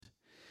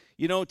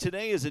You know,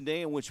 today is a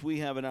day in which we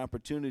have an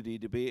opportunity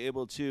to be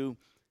able to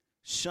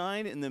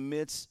shine in the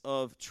midst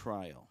of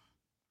trial.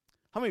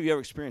 How many of you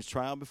ever experienced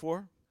trial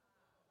before?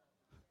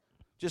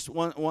 Just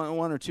one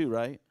or two,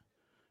 right?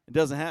 It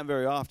doesn't happen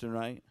very often,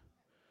 right?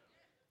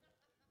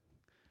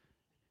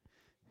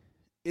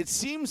 It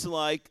seems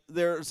like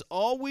there's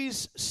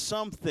always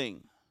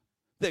something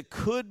that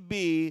could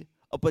be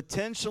a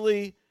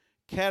potentially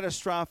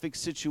catastrophic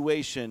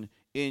situation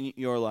in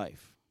your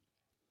life.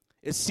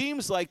 It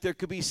seems like there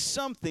could be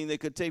something that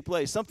could take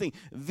place. Something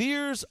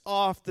veers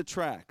off the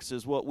tracks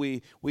is what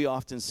we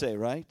often say,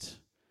 right?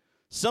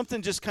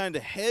 Something just kind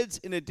of heads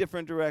in a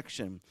different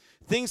direction.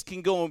 Things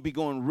can be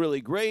going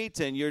really great,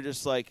 and you're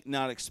just like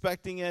not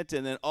expecting it,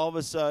 and then all of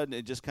a sudden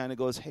it just kind of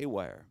goes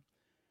haywire.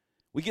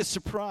 We get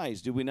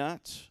surprised, do we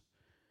not?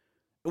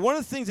 One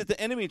of the things that the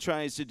enemy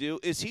tries to do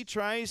is he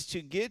tries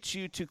to get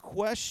you to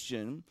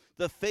question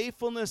the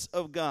faithfulness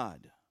of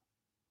God.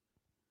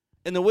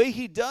 And the way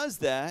he does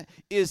that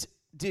is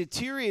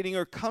deteriorating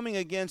or coming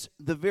against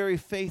the very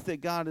faith that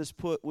God has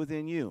put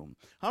within you.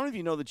 How many of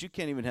you know that you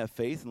can't even have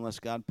faith unless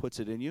God puts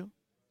it in you?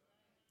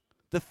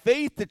 The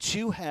faith that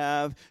you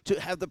have to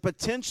have the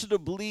potential to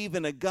believe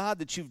in a God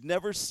that you've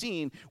never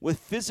seen with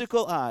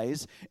physical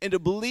eyes, and to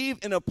believe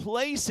in a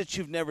place that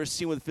you've never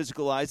seen with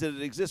physical eyes, that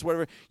it exists,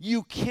 whatever.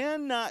 You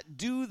cannot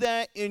do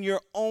that in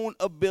your own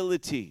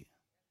ability.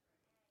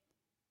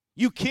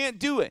 You can't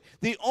do it.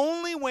 The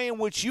only way in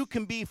which you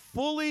can be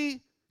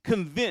fully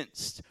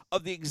convinced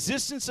of the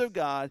existence of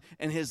God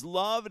and his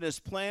love and his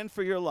plan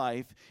for your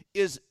life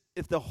is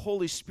if the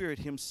Holy Spirit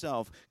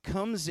himself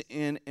comes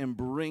in and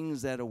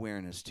brings that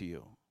awareness to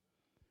you.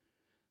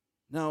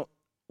 Now,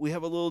 we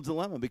have a little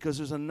dilemma because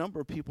there's a number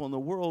of people in the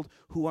world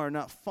who are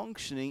not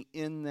functioning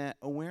in that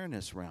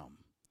awareness realm.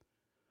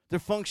 They're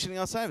functioning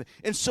outside of it.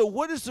 And so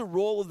what is the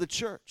role of the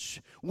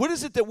church? What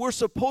is it that we're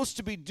supposed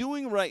to be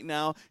doing right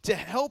now to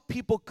help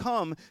people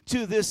come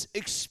to this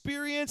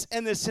experience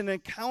and this an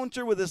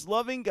encounter with this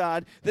loving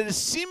God that is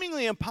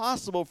seemingly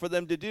impossible for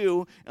them to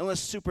do unless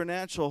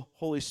supernatural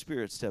Holy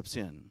Spirit steps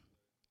in?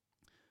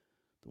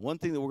 The one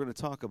thing that we're going to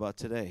talk about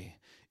today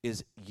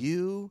is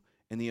you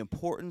and the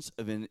importance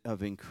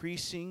of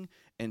increasing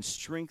and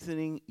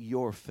strengthening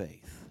your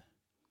faith.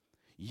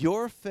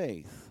 Your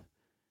faith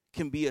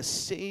can be a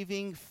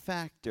saving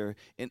factor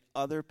in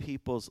other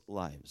people's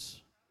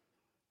lives.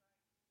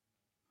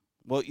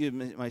 Well, you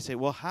might say,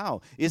 well,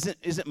 how?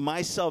 Isn't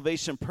my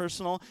salvation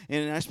personal,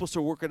 and am I supposed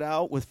to work it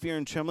out with fear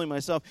and trembling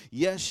myself?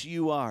 Yes,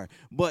 you are.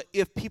 But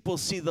if people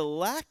see the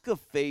lack of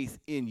faith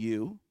in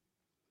you,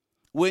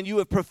 when you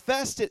have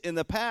professed it in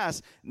the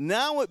past,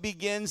 now it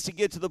begins to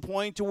get to the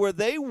point to where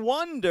they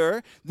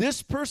wonder,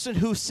 this person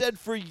who said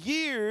for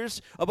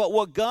years about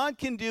what God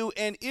can do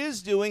and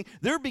is doing,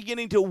 they're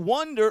beginning to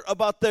wonder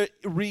about the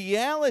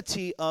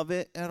reality of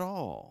it at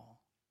all.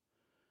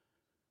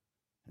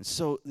 And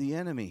so the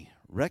enemy,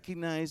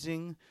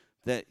 recognizing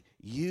that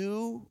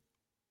you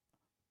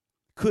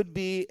could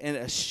be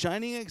a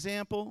shining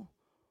example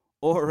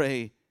or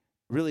a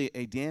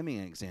damning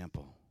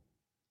example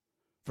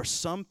for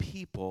some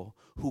people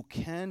who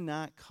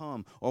cannot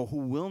come or who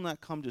will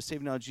not come to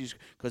saving knowledge of Jesus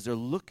because they're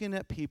looking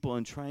at people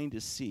and trying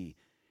to see,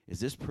 is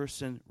this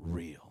person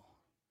real?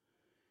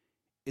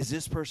 Is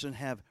this person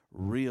have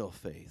real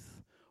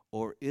faith?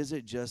 Or is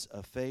it just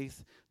a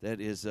faith that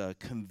is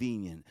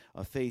convenient,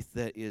 a faith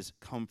that is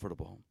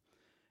comfortable?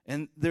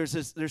 And there's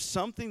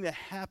something that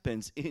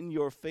happens in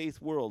your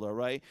faith world, all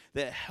right,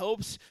 that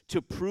helps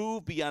to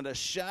prove beyond a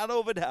shadow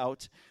of a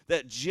doubt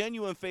that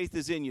genuine faith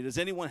is in you. Does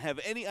anyone have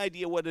any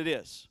idea what it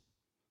is?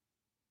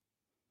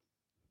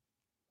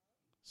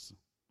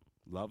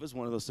 Love is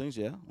one of those things,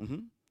 yeah.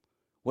 Mm-hmm.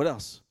 What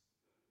else?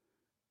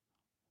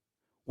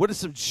 What is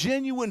some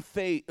genuine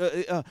faith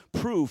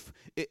proof,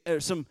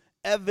 or some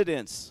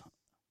evidence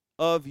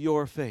of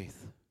your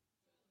faith?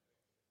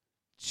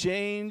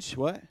 Change,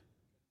 what?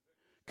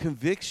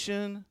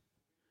 Conviction,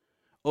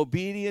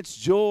 obedience,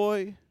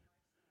 joy,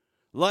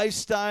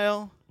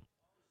 lifestyle,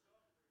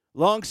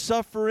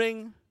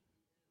 long-suffering,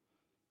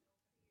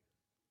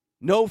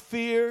 no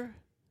fear.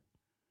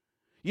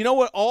 You know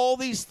what all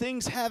these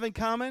things have in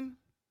common?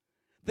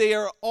 They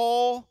are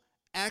all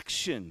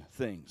action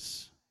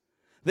things.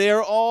 They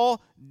are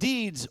all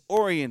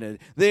deeds-oriented.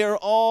 They are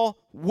all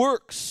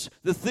works.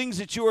 The things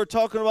that you are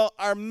talking about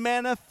are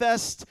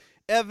manifest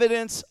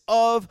evidence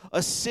of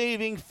a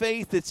saving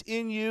faith that's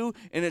in you,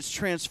 and it's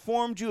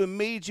transformed you and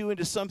made you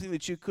into something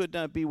that you could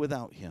not be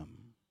without him.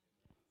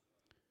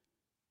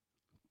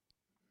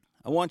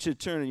 I want you to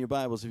turn in your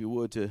Bibles, if you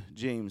would, to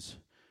James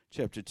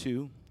chapter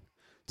 2.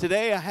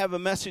 Today I have a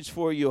message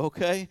for you,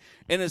 okay?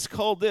 And it's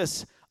called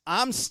this: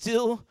 I'm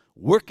still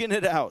working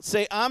it out.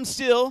 Say, I'm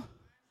still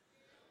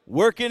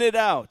working it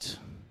out.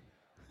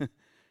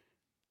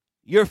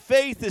 Your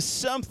faith is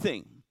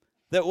something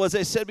that, as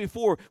I said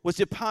before, was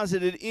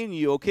deposited in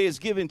you, okay, is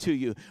given to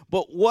you.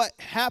 But what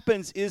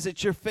happens is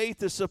that your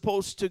faith is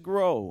supposed to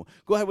grow.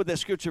 Go ahead with that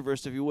scripture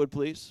verse, if you would,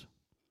 please.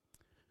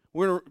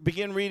 We're going to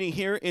begin reading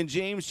here in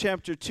James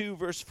chapter 2,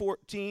 verse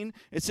 14.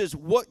 It says,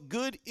 "What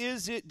good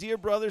is it, dear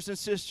brothers and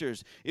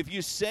sisters, if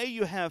you say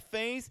you have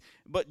faith,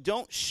 but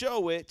don't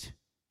show it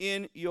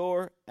in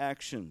your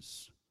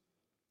actions?"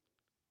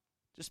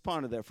 Just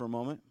ponder that for a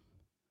moment.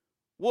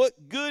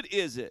 What good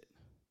is it?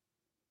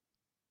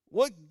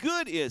 What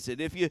good is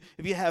it if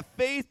you have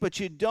faith, but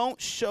you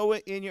don't show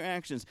it in your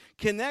actions?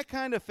 Can that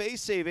kind of faith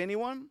save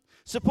anyone?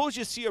 Suppose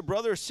you see a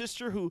brother or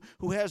sister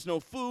who has no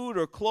food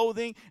or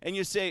clothing, and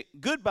you say,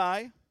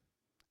 "Goodbye,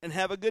 and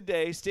have a good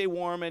day, stay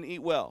warm and eat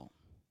well."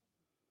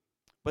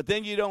 But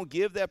then you don't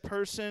give that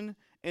person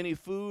any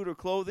food or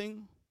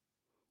clothing.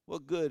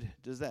 What good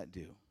does that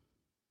do?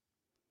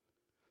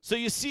 So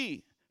you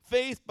see,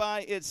 faith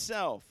by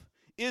itself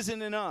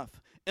isn't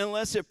enough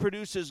unless it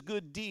produces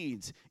good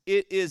deeds.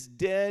 It is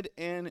dead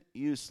and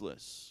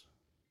useless.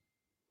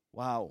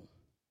 Wow.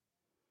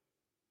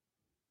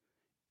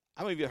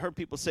 How many of you heard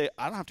people say,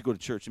 "I don't have to go to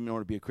church in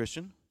order to be a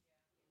Christian"?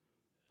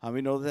 How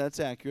many know that that's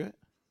accurate?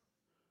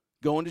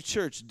 Going to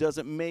church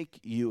doesn't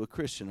make you a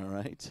Christian, all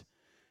right?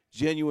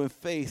 Genuine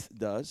faith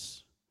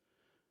does.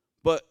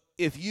 But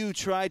if you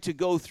try to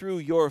go through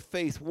your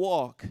faith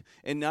walk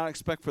and not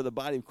expect for the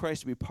body of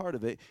Christ to be part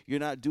of it, you're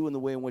not doing the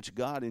way in which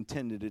God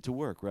intended it to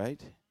work,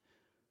 right?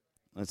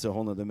 That's a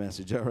whole nother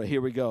message. All right,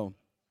 here we go.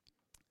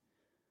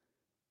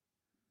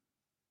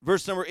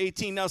 Verse number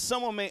 18, "Now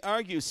someone may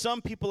argue,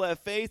 some people have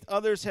faith,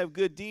 others have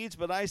good deeds,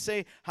 but I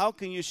say, how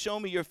can you show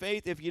me your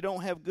faith if you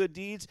don't have good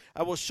deeds?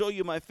 I will show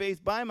you my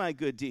faith by my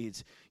good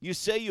deeds. You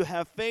say you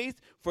have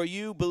faith, for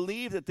you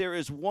believe that there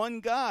is one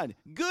God.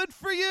 Good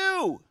for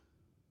you."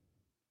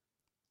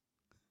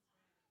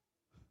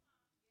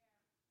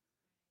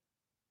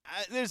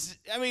 I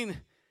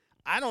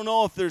don't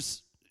know if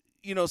there's,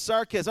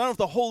 sarcasm. I don't know if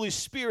the Holy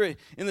Spirit,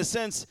 in the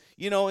sense,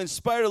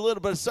 inspired a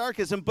little bit of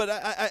sarcasm, but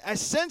I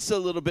sense a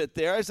little bit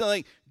there. I was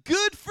like,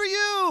 "Good for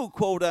you,"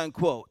 quote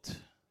unquote.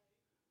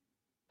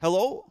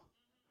 Hello?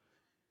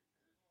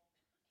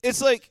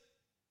 It's like,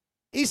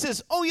 he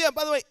says, "Oh yeah,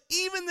 by the way,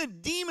 even the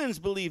demons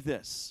believe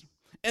this,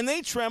 and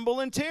they tremble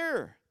in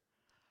terror."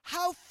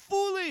 How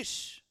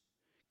foolish.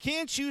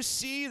 Can't you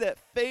see that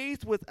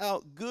faith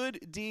without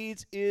good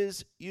deeds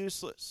is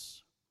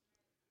useless?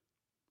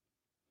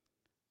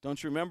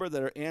 Don't you remember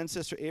that our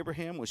ancestor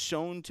Abraham was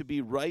shown to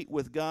be right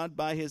with God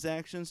by his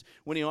actions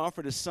when he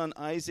offered his son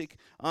Isaac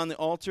on the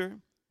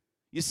altar?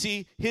 You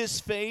see,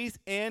 his faith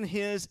and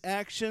his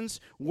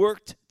actions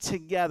worked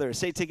together.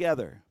 Say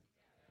together.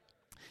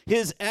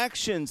 His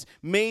actions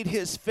made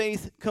his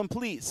faith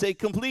complete. Say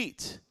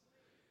complete.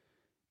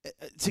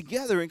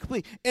 Together and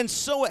complete. And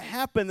so it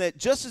happened that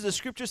just as the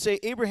scriptures say,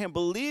 Abraham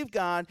believed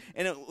God,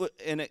 and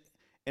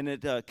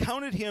it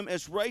counted him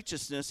as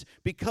righteousness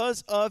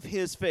because of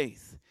his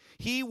faith.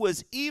 He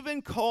was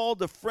even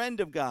called a friend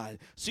of God.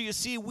 So you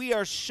see, we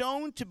are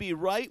shown to be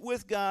right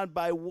with God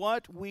by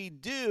what we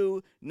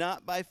do,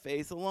 not by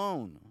faith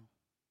alone.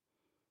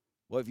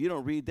 Well, if you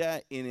don't read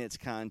that in its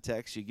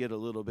context, you get a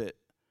little bit,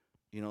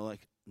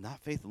 like, not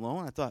faith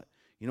alone? I thought,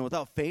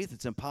 without faith,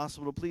 it's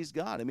impossible to please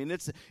God. I mean,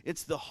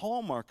 it's the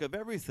hallmark of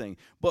everything.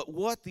 But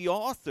what the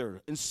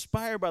author,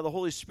 inspired by the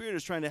Holy Spirit,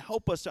 is trying to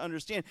help us to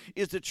understand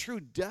is the true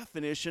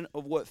definition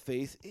of what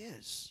faith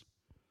is.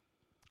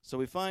 So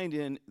we find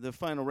in the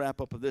final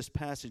wrap-up of this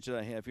passage that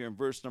I have here in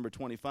verse number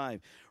 25,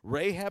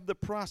 Rahab the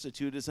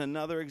prostitute is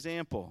another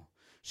example.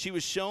 She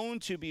was shown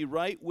to be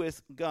right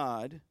with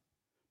God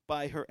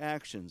by her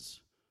actions.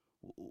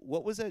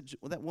 What was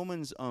that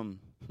woman's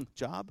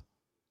job?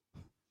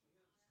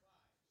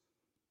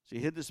 She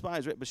hid the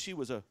spies, right? But she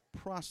was a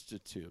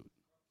prostitute.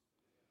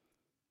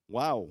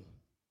 Wow.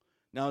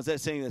 Now, is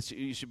that saying that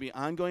you should be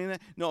ongoing in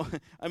that? No,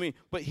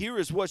 but here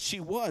is what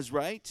she was,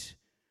 right?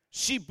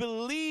 She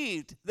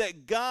believed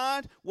that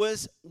God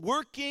was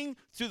working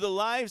through the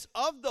lives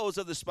of those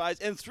of the spies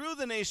and through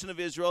the nation of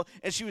Israel,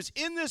 and she was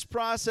in this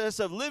process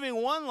of living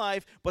one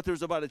life, but there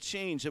was about a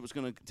change that was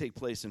going to take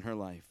place in her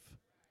life.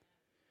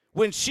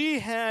 When she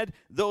had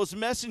those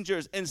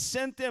messengers and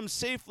sent them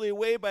safely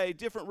away by a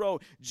different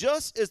road,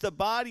 just as the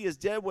body is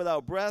dead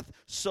without breath,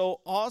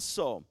 so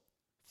also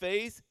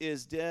faith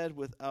is dead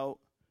without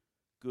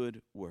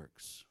good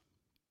works.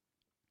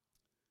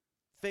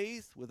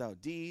 Faith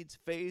without deeds,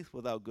 faith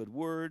without good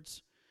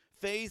words,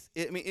 faith,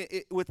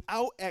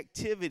 without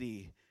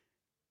activity.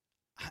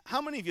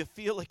 How many of you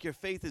feel like your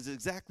faith is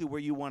exactly where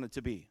you want it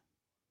to be?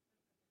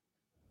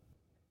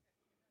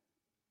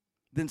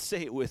 Then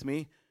say it with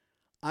me.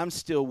 I'm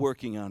still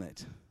working on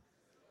it.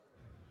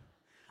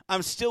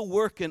 I'm still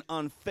working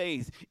on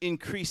faith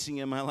increasing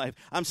in my life.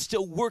 I'm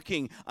still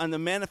working on the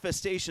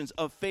manifestations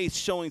of faith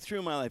showing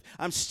through my life.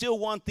 I still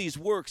want these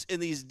works and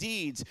these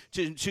deeds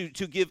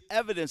to give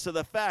evidence of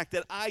the fact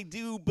that I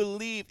do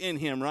believe in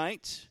him,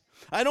 right?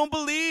 I don't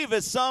believe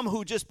as some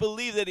who just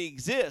believe that he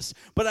exists,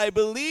 but I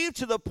believe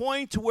to the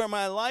point to where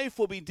my life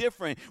will be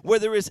different, where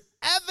there is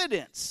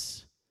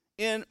evidence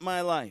in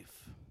my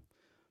life.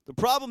 The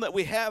problem that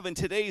we have in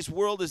today's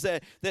world is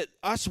that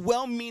us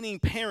well-meaning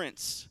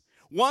parents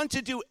want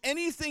to do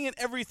anything and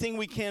everything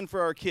we can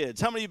for our kids.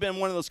 How many of you have been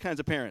one of those kinds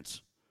of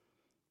parents?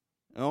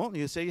 Oh,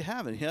 you say you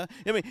haven't, yeah?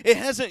 I mean, it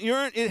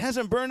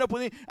hasn't burned up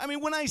with me. I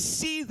mean, when I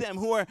see them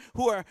who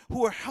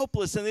are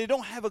helpless and they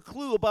don't have a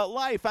clue about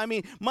life. I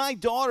mean, my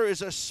daughter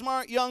is a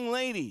smart young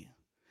lady.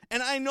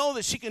 And I know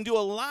that she can do a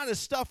lot of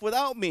stuff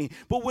without me.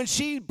 But when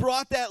she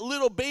brought that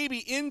little baby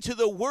into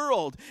the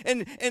world,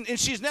 and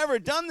she's never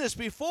done this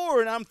before,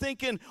 and I'm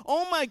thinking,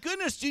 oh my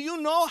goodness, do you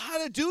know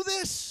how to do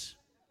this?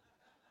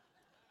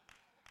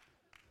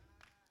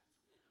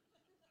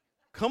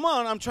 Come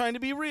on, I'm trying to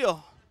be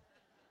real.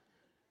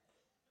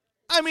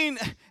 I mean,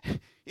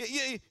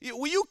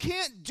 you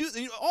can't do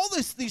all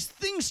this. These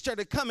things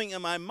started coming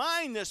in my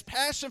mind. This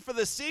passion for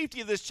the safety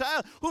of this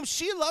child, whom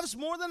she loves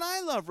more than I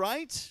love.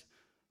 Right?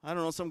 I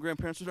don't know. Some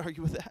grandparents would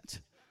argue with that.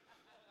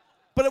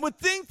 But I would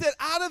think that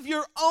out of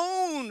your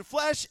own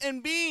flesh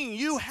and being,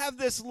 you have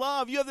this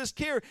love, you have this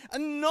care. I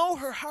know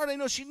her heart. I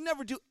know she'd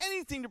never do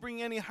anything to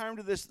bring any harm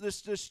to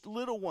this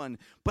little one.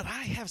 But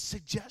I have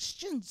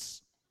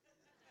suggestions.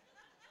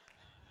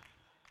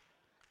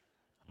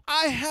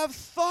 I have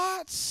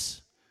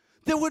thoughts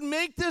that would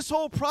make this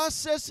whole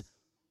process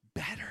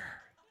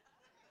better,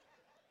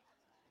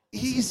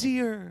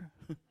 easier.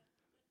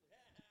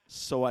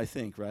 So I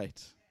think, right?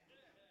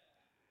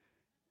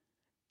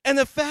 And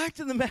the fact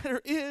of the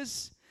matter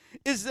is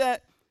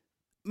that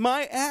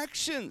my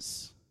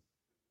actions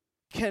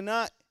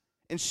cannot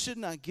and should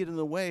not get in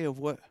the way of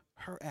what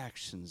her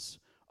actions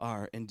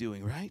are and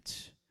doing,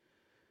 right?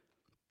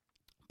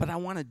 But I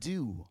want to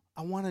do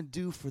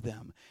for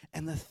them.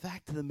 And the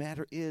fact of the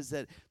matter is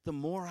that the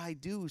more I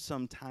do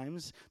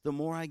sometimes, the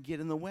more I get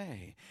in the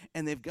way.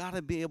 And they've got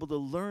to be able to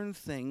learn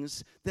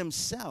things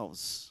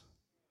themselves.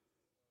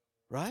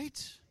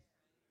 Right?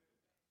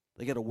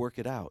 They got to work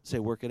it out. Say,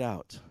 work it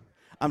out.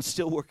 I'm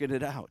still working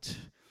it out.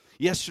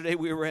 Yesterday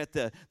we were at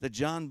the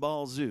John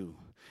Ball Zoo.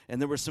 And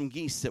there were some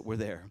geese that were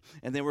there.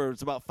 And there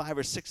was about 5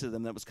 or 6 of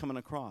them that was coming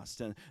across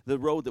and the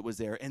road that was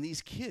there. And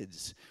these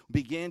kids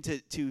began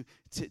to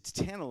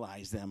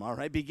tantalize them, all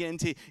right, began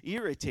to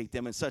irritate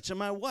them and such. And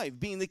my wife,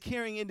 being the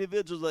caring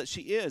individual that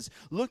she is,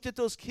 looked at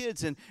those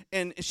kids,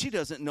 and she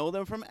doesn't know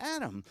them from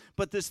Adam.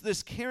 But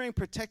this caring,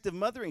 protective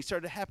mothering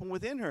started to happen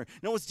within her.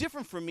 Now, it's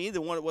different for me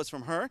than what it was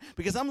from her,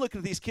 because I'm looking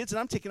at these kids and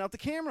I'm taking out the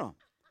camera.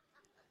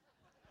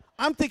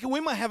 I'm thinking we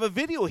might have a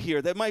video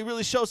here that might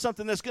really show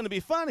something that's going to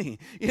be funny,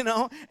 you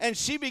know. And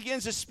she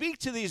begins to speak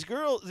to these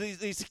girls,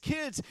 these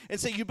kids, and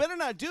say, you better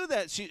not do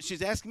that.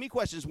 She's asking me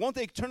questions. Won't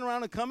they turn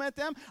around and come at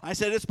them? I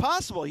said, it's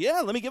possible. Yeah,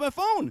 let me get my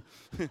phone.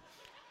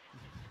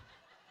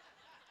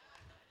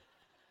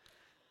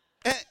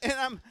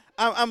 and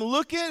I'm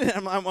looking,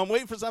 and I'm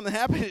waiting for something to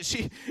happen.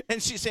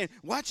 And she's saying,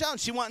 watch out. And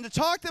she wanting to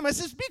talk to them. I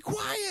says, be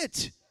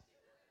quiet.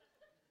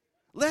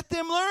 Let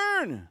them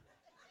learn.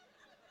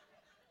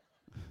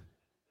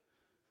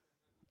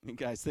 You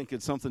guys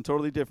thinking something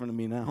totally different of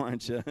me now,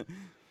 aren't you?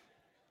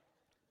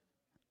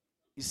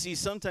 You see,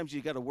 sometimes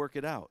you got to work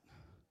it out.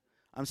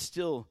 I'm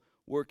still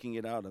working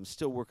it out. I'm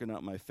still working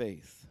out my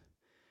faith.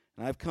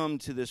 And I've come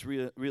to this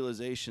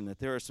realization that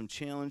there are some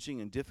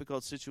challenging and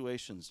difficult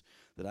situations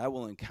that I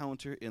will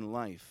encounter in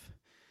life.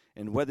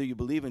 And whether you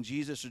believe in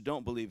Jesus or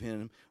don't believe in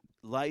him,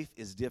 life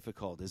is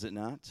difficult, is it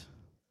not?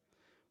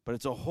 But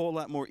it's a whole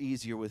lot more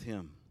easier with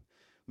him.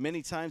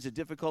 Many times the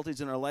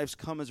difficulties in our lives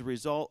come as a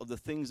result of the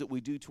things that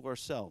we do to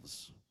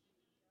ourselves.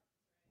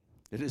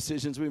 The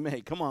decisions we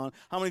make. Come on.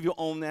 How many of you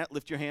own that?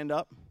 Lift your hand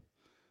up.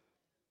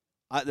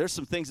 There's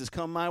some things that's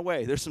come my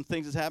way. There's some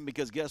things that's happened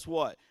because guess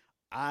what?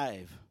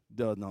 I've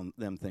done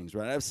them things,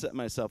 right? I've set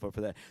myself up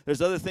for that.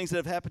 There's other things that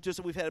have happened to us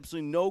that we've had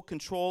absolutely no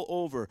control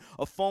over.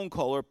 A phone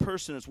call or a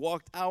person has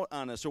walked out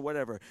on us or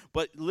whatever.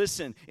 But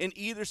listen, in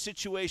either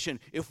situation,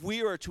 if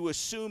we are to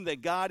assume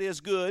that God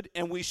is good,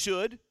 and we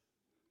should,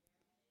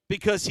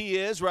 because he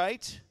is,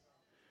 right?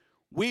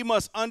 We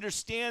must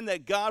understand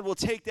that God will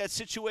take that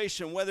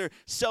situation, whether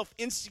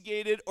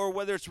self-instigated or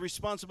whether it's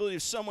responsibility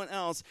of someone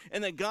else,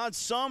 and that God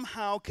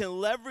somehow can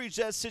leverage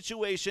that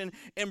situation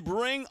and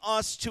bring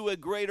us to a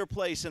greater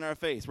place in our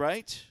faith,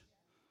 right?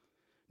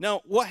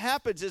 Now, what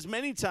happens is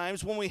many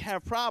times when we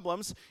have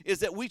problems is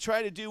that we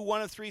try to do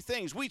one of 3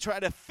 things. We try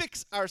to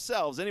fix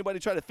ourselves. Anybody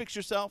try to fix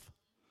yourself?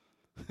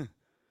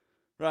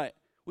 Right.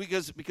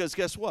 Because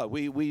guess what?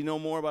 We know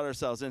more about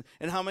ourselves. And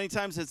how many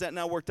times has that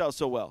not worked out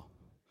so well?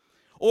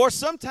 Or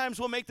sometimes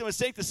we'll make the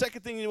mistake. The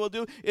second thing we'll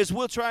do is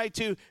we'll try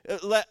to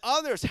let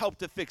others help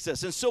to fix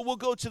us. And so we'll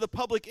go to the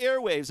public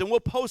airwaves and we'll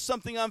post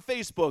something on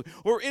Facebook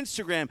or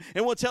Instagram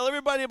and we'll tell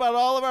everybody about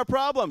all of our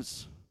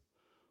problems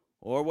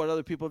or what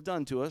other people have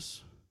done to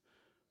us.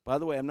 By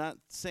the way, I'm not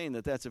saying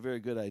that that's a very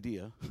good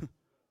idea,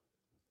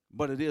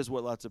 but it is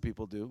what lots of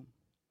people do.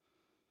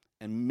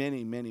 And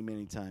many, many,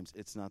 many times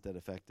it's not that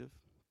effective.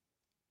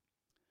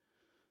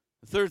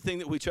 The third thing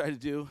that we try to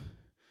do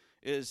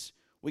is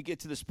we get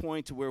to this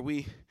point to where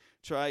we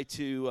try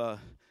to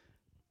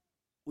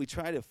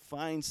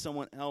find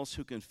someone else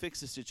who can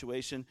fix the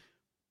situation,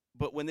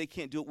 but when they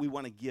can't do it, we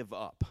want to give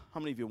up. How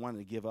many of you wanted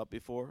to give up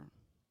before?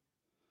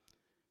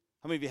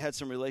 How many of you had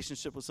some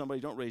relationship with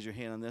somebody? Don't raise your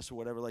hand on this or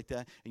whatever like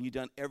that. And you've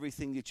done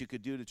everything that you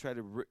could do to try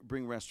to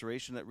bring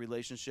restoration to that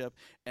relationship.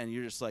 And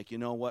you're just like, you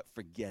know what?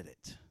 Forget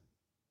it.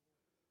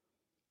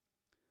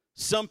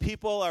 Some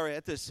people are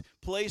at this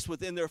place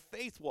within their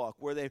faith walk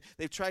where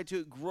they've tried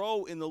to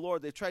grow in the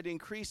Lord. They've tried to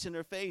increase in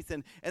their faith,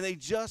 and they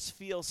just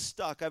feel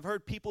stuck. I've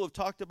heard people have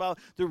talked about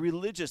the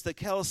religious, the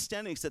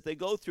calisthenics that they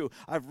go through.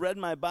 I've read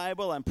my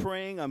Bible. I'm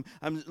praying. I'm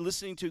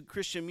listening to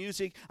Christian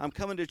music. I'm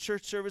coming to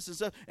church service and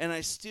stuff, and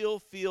I still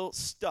feel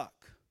stuck.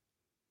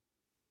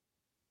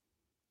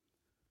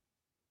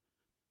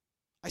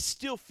 I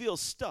still feel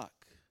stuck.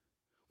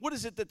 What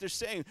is it that they're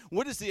saying?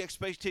 What is the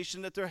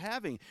expectation that they're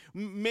having?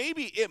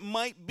 Maybe it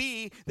might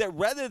be that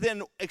rather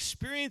than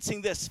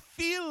experiencing this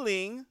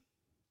feeling,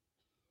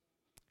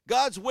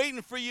 God's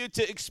waiting for you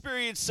to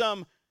experience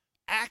some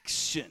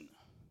action,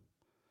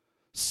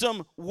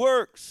 some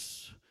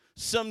works,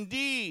 some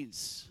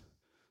deeds,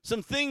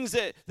 some things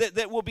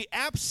that will be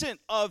absent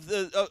of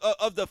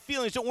the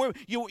feelings. Don't worry,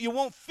 you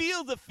won't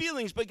feel the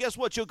feelings, but guess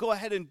what? You'll go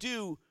ahead and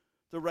do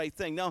the right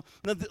thing. Now,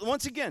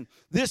 once again,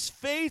 this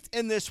faith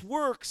and this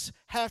works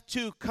have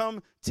to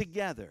come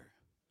together.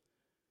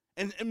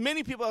 And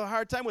many people have a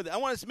hard time with it. I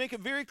want us to make it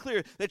very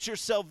clear that your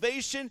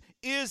salvation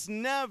is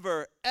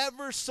never,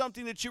 ever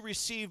something that you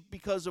receive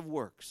because of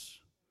works.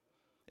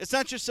 It's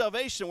not your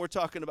salvation we're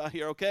talking about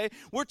here, okay?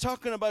 We're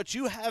talking about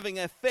you having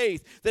a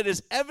faith that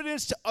is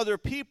evidence to other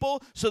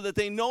people so that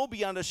they know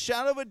beyond a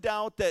shadow of a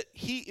doubt that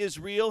he is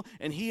real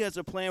and he has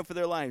a plan for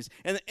their lives.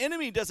 And the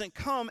enemy doesn't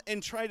come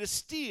and try to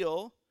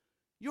steal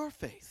your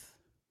faith.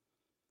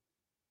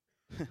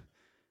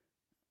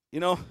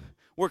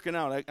 Working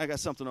out, I got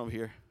something over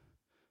here.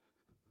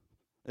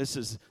 This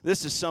is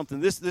something.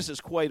 This is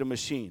quite a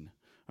machine.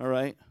 All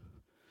right.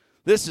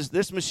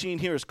 This machine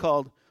here is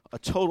called a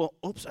total.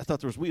 Oops, I thought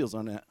there was wheels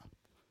on that.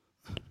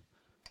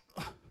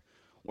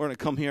 We're gonna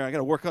come here. I got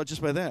to work out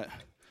just by that.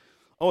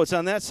 Oh, it's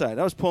on that side.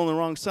 I was pulling the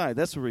wrong side.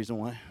 That's the reason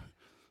why.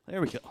 There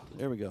we go.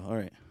 All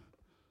right.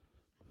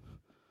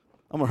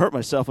 I'm gonna hurt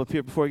myself up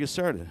here before I get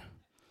started.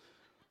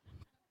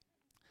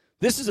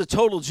 This is a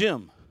total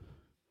gym.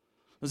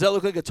 Does that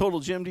look like a total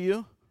gym to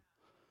you?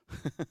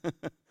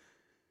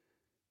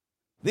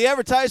 The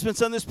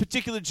advertisements on this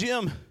particular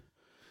gym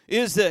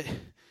is that,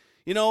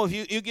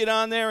 if you get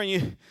on there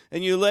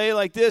and you lay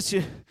like this,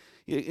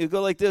 you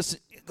go like this,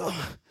 you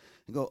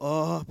go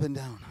up and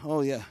down.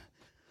 Oh yeah,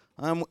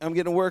 I'm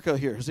getting a workout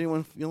here. Is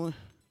anyone feeling?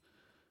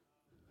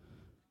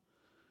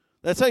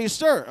 That's how you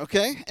start,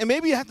 okay? And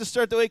maybe you have to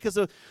start that way because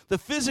of the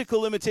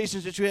physical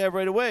limitations that you have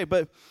right away.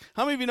 But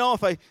how many of you know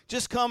if I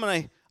just come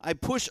and I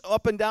push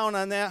up and down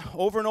on that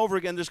over and over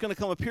again, there's going to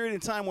come a period in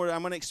time where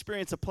I'm going to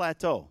experience a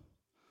plateau.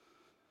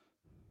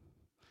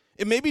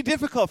 It may be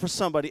difficult for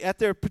somebody at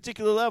their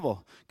particular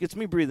level. Gets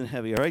me breathing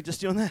heavy, all right, just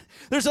doing that.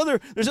 There's other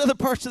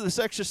parts of this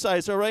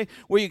exercise, all right,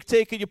 where you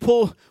take and you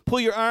pull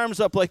your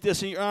arms up like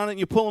this and you're on it and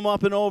you pull them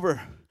up and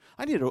over.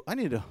 I need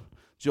a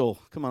Joel,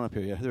 come on up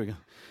here. Yeah, there we go.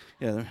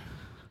 Yeah, there.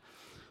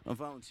 A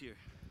volunteer.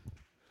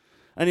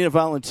 I need a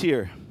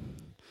volunteer.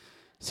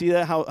 See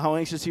that? How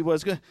anxious he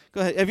was? Go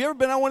ahead. Have you ever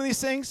been on one of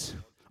these things?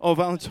 Oh,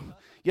 volunteer.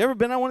 You ever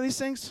been on one of these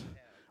things?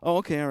 Oh,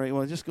 okay. All right.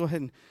 Well, just go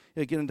ahead and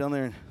get him down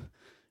there.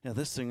 And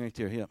this thing right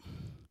there. Yep.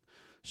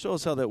 Show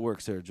us how that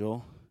works there,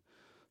 Joel.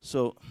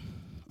 So,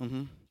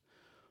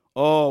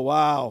 Oh,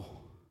 wow.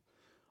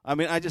 I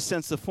mean, I just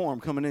sense the form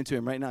coming into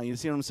him right now. You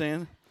see what I'm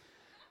saying?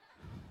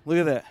 Look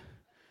at that.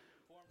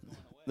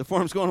 The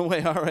form's going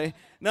away, all right.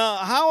 Now,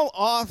 how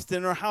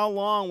often or how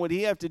long would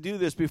he have to do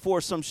this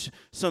before some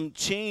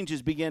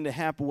changes begin to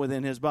happen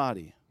within his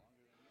body?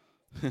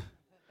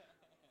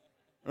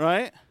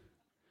 Right?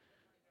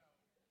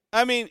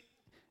 I mean,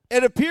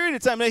 at a period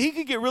of time, now he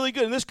could get really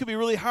good, and this could be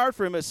really hard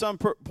for him at some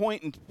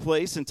point in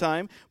place and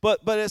time,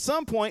 but at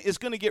some point it's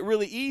going to get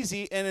really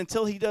easy, and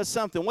until he does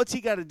something, what's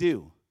he got to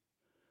do?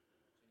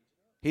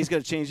 He's got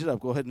to change it up.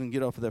 Go ahead and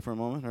get off of that for a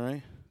moment, all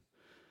right?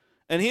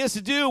 And he has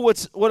to do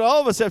what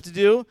all of us have to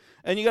do,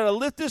 and you got to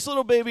lift this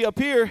little baby up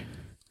here.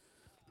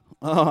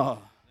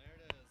 Oh.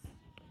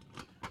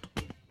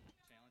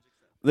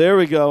 There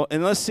we go.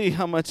 And let's see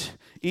how much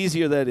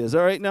easier that is.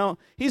 All right, now,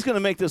 he's going to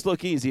make this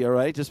look easy, all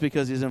right, just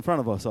because he's in front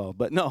of us all.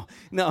 But no.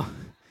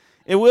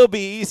 It will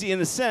be easy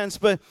in a sense,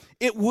 but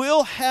it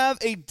will have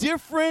a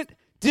different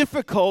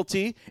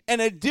difficulty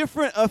and a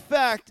different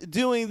effect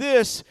doing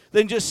this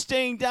than just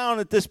staying down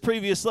at this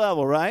previous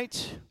level,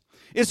 right?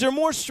 Is there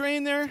more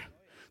strain there?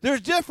 There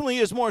definitely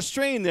is more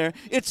strain there.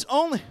 It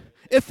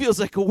feels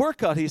like a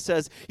workout, he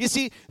says. You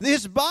see,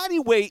 his body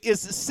weight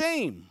is the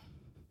same.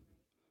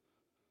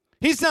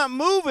 He's not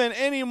moving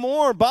any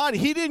more body.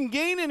 He didn't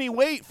gain any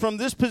weight from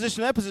this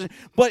position to that position.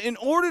 But in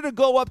order to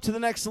go up to the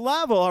next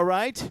level, all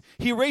right,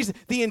 he raised it.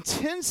 The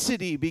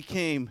intensity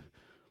became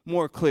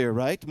more clear,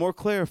 right? More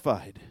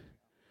clarified.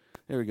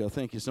 There we go.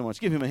 Thank you so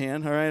much. Give him a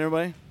hand, all right,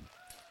 everybody?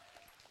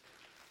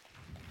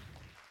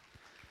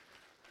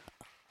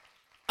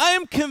 I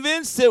am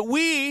convinced that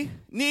we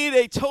need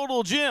a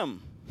total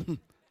gym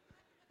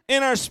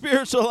in our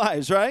spiritual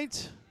lives,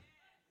 right?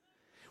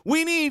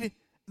 We need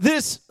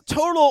this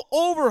total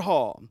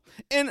overhaul.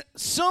 And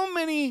so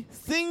many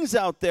things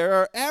out there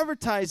are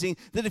advertising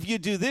that if you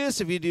do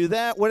this, if you do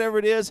that, whatever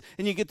it is,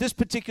 and you get this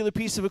particular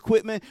piece of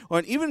equipment,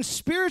 or even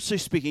spiritually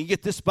speaking, you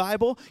get this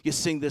Bible, you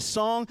sing this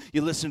song,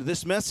 you listen to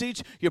this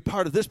message, you're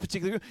part of this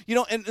particular group,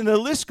 and the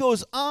list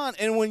goes on.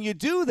 And when you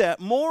do that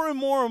more and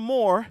more and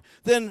more,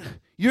 then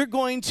you're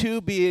going to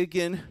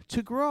begin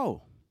to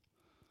grow.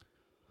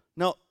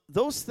 Now,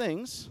 those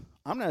things,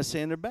 I'm not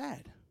saying they're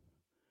bad.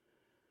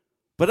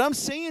 But I'm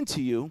saying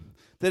to you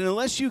that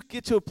unless you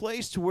get to a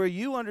place to where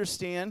you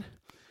understand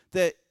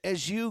that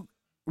as you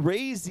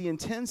raise the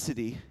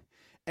intensity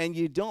and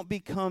you don't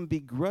become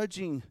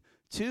begrudging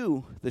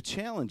to the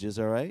challenges,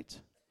 all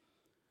right?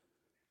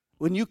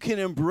 When you can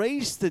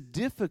embrace the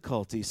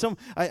difficulty.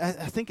 I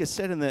think it's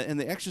said in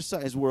the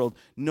exercise world,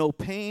 no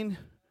pain,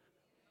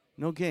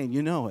 no gain.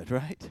 You know it,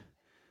 right?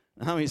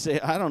 How many say,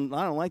 I don't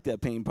like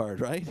that pain part,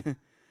 right?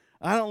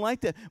 I don't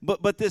like that.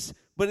 But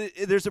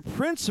there's a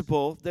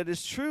principle that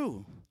is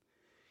true.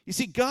 You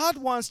see, God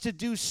wants to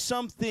do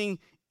something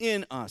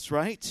in us,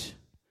 right?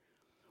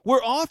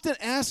 We're often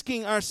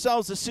asking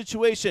ourselves a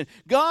situation,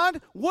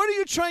 God, what are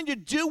you trying to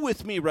do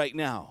with me right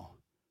now?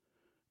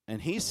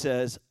 And he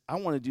says, I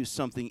want to do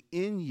something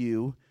in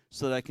you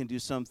so that I can do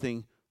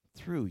something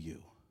through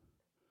you.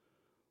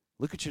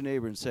 Look at your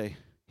neighbor and say,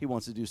 he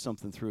wants to do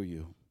something through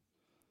you.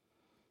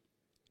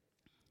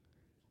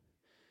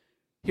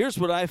 Here's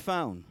what I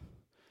found.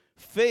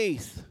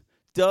 Faith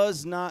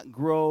does not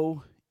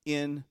grow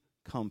in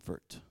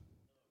comfort.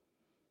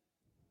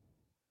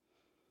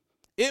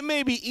 It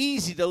may be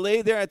easy to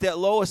lay there at that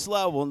lowest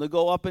level and to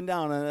go up and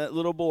down on that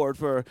little board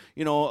for,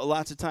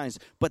 lots of times.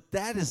 But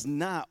that is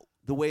not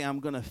the way I'm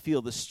going to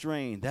feel the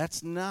strain.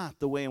 That's not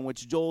the way in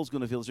which Joel's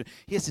going to feel the strain.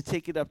 He has to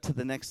take it up to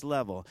the next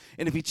level.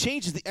 And if he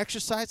changes the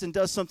exercise and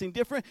does something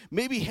different,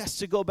 maybe he has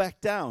to go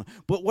back down.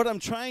 But what I'm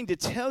trying to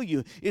tell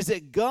you is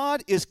that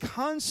God is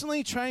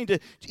constantly trying to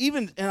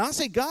and I'll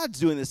say God's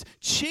doing this,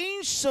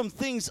 change some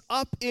things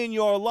up in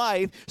your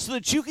life so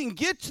that you can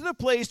get to the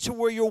place to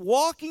where you're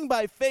walking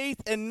by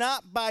faith and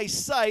not by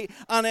sight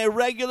on a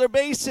regular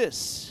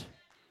basis.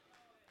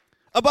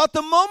 About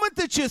the moment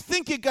that you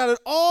think you got it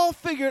all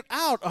figured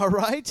out, all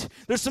right?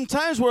 There's some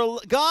times where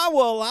God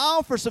will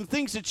allow for some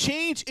things to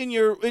change in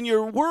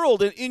your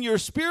world and in your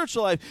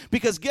spiritual life.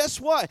 Because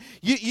guess what?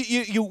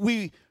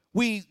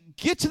 We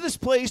get to this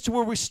place to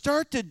where we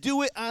start to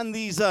do it on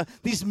these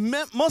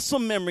muscle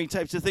memory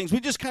types of things.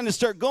 We just kind of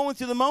start going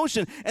through the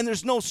motion, and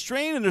there's no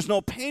strain and there's no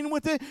pain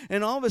with it.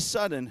 And all of a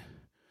sudden,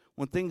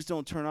 when things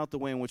don't turn out the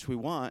way in which we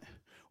want,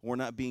 or we're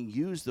not being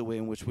used the way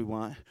in which we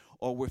want,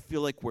 or we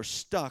feel like we're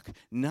stuck,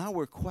 now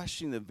we're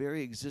questioning the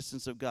very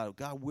existence of God.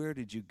 God, where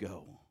did you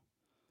go?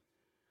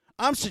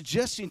 I'm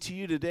suggesting to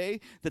you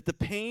today that the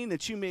pain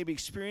that you may be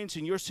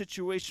experiencing in your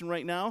situation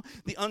right now,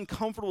 the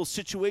uncomfortable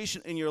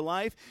situation in your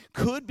life,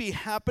 could be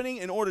happening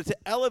in order to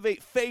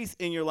elevate faith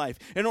in your life,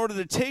 in order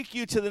to take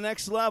you to the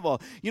next level.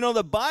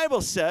 The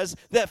Bible says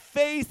that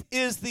faith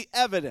is the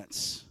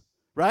evidence.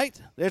 Right?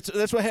 That's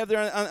what I have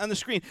there on the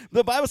screen.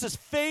 The Bible says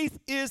faith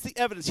is the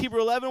evidence.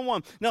 Hebrews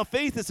 11:1. Now,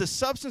 faith is the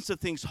substance of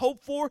things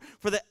hoped for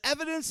the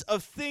evidence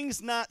of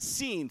things not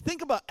seen.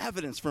 Think about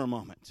evidence for a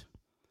moment.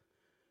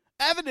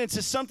 Evidence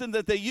is something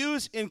that they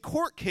use in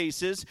court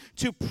cases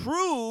to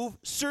prove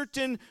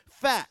certain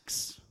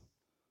facts,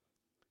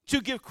 to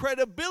give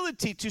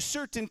credibility to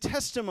certain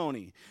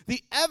testimony.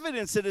 The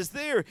evidence that is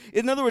there,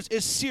 in other words,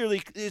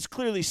 is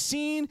clearly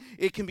seen.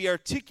 It can be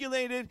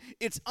articulated.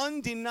 It's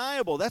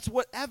undeniable. That's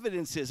what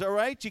evidence is, all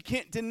right? You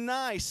can't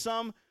deny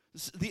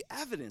the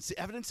evidence. The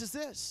evidence is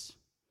this.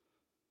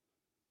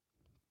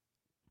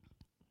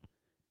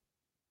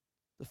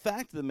 The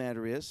fact of the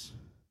matter is,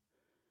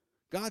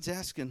 God's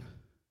asking,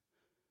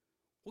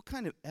 what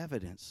kind of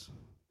evidence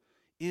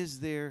is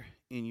there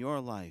in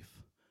your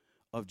life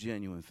of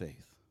genuine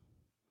faith?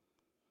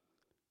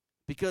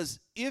 Because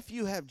if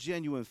you have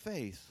genuine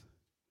faith,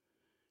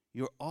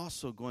 you're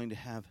also going to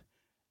have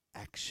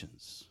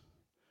actions.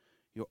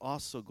 You're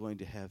also going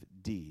to have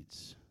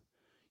deeds.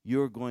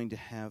 You're going to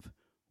have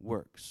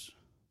works.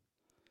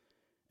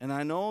 And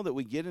I know that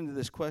we get into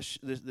this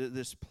question,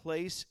 this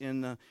place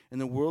in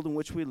the world in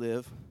which we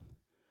live,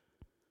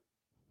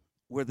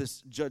 where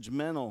this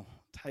judgmental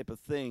type of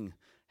thing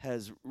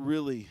has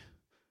really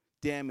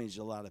damaged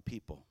a lot of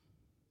people.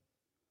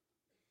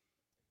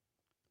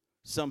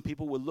 Some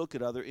people would look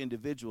at other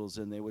individuals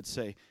and they would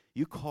say,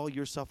 you call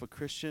yourself a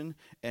Christian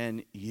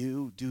and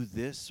you do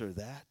this or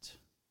that?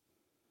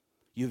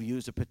 You've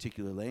used a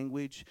particular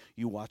language.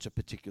 You watch a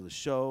particular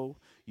show.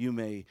 You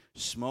may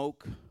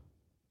smoke.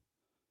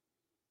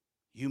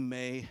 You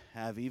may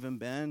have even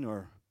been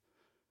or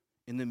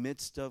in the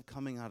midst of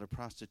coming out of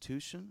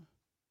prostitution.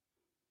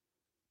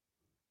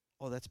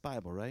 Oh, that's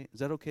Bible, right?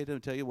 Is that okay to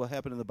tell you what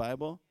happened in the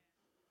Bible?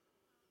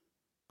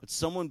 Could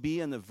someone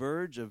be on the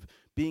verge of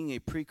being a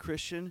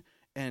pre-Christian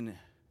and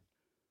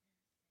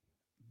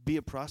be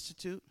a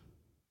prostitute?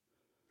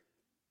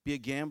 Be a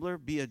gambler?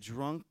 Be a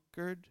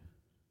drunkard?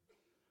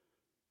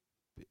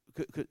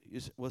 You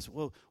say,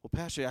 well,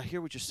 Pastor, I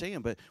hear what you're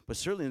saying, but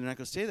certainly they're not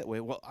going to stay that way.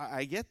 Well,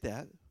 I get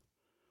that.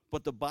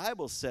 But the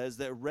Bible says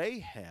that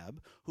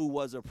Rahab, who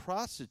was a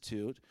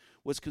prostitute,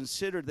 was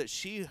considered that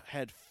she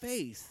had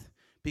faith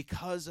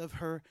because of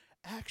her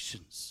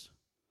actions.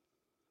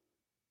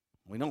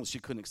 We know she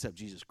couldn't accept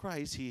Jesus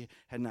Christ. He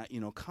had not,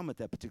 come at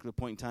that particular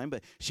point in time.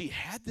 But she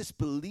had this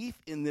belief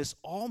in this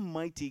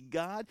almighty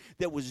God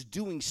that was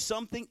doing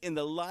something in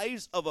the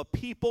lives of a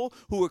people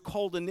who were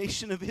called the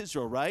nation of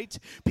Israel, right?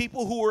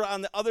 People who were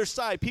on the other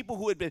side. People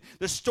who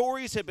the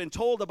stories had been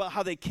told about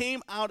how they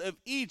came out of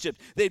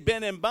Egypt. They'd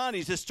been in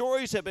bondage. The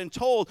stories have been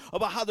told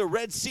about how the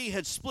Red Sea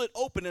had split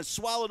open and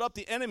swallowed up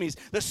the enemies.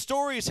 The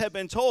stories have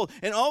been told.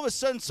 And all of a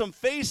sudden, some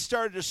faith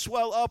started to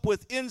swell up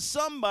within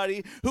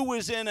somebody who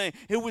was in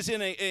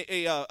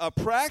a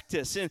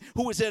practice and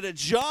who was at a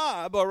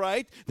job, all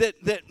right,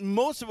 that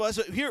most of us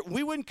here,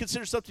 we wouldn't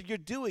consider something you're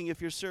doing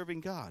if you're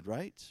serving God,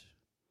 right?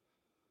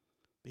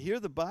 But here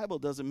the Bible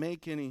doesn't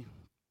make any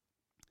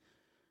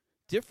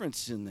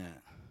difference in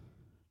that.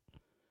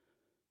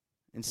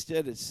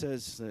 Instead, it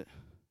says that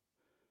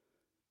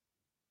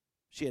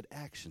she had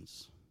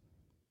actions.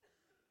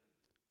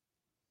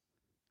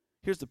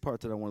 Here's the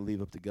part that I want to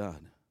leave up to God.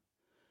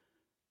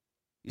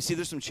 You see,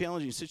 there's some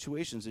challenging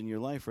situations in your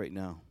life right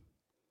now.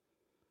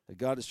 That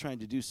God is trying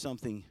to do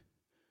something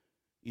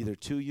either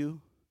to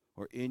you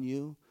or in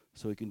you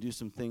so he can do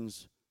some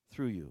things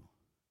through you.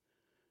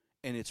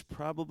 And it's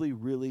probably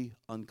really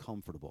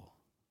uncomfortable.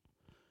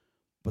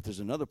 But there's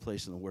another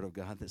place in the Word of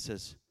God that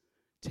says,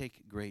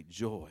 take great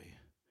joy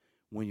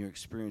when you're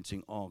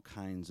experiencing all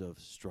kinds of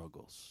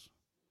struggles.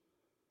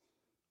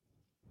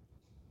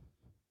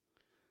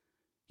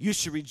 You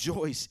should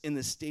rejoice in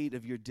the state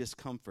of your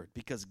discomfort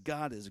because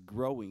God is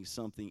growing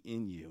something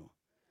in you.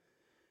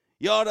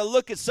 You ought to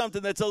look at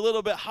something that's a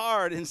little bit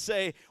hard and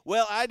say,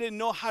 well, I didn't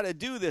know how to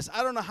do this.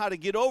 I don't know how to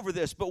get over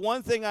this. But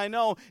one thing I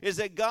know is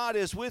that God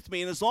is with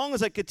me. And as long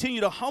as I continue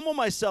to humble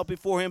myself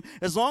before him,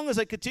 as long as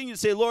I continue to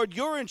say, Lord,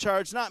 you're in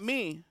charge, not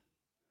me,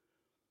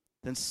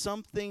 then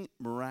something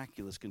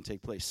miraculous can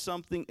take place.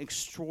 Something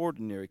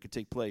extraordinary can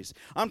take place.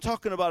 I'm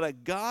talking about a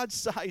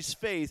God-sized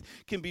faith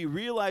can be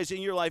realized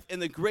in your life, and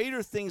the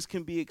greater things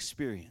can be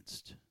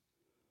experienced.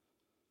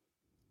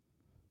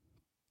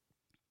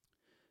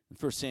 In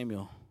 1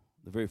 Samuel,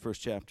 the very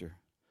first chapter,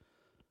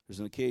 there's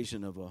an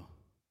occasion of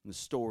the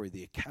story,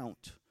 the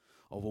account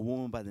of a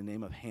woman by the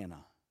name of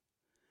Hannah.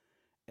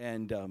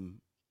 And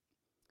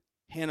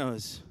Hannah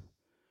is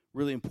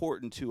really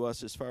important to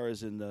us as far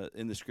as in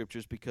the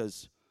scriptures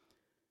because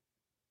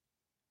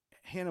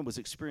Hannah was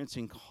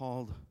experiencing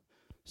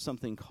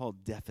something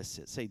called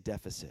deficit. Say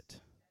deficit.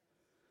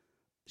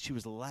 She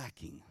was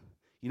lacking.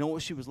 You know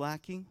what she was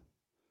lacking?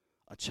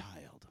 A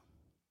child.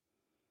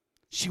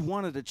 She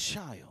wanted a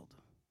child.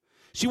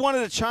 She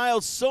wanted a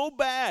child so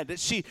bad that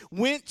she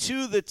went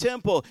to the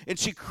temple and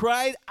she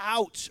cried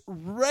out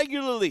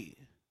regularly.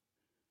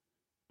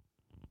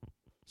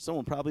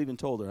 Someone probably even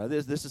told her.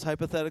 This is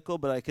hypothetical,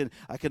 but I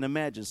can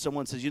imagine.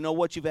 Someone says, you know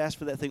what? You've asked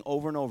for that thing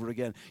over and over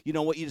again. You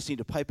know what? You just need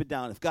to pipe it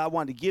down. If God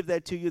wanted to give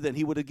that to you, then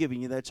he would have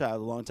given you that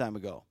child a long time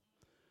ago.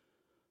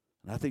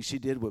 And I think she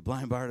did what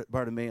blind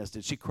Bartimaeus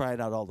did. She cried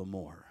out all the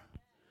more.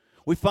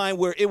 We find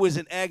where it was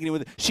in agony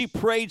with it. She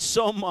prayed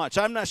so much.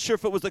 I'm not sure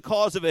if it was the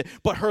cause of it,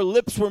 but her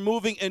lips were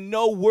moving and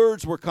no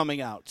words were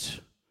coming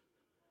out.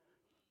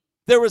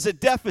 There was a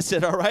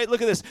deficit, all right?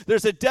 Look at this.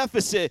 There's a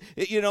deficit.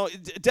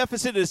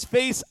 Deficit is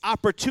face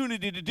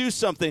opportunity to do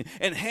something.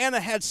 And Hannah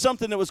had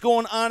something that was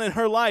going on in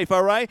her life,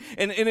 all right?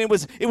 And it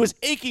was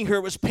aching her.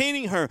 It was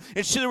paining her.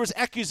 And there was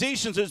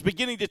accusations that was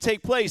beginning to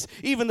take place.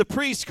 Even the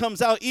priest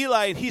comes out,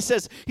 Eli, and he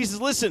says,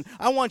 listen,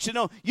 I want you to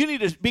know, you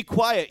need to be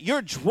quiet.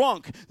 You're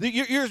drunk.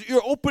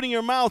 You're opening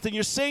your mouth and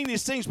you're saying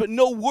these things, but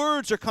no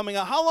words are coming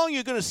out. How long are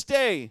you going to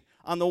stay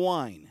on the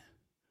wine?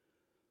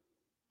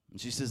 And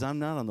she says, I'm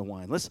not on the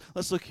wine.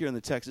 Let's look here in the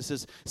text. It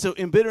says, so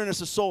in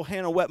bitterness of soul,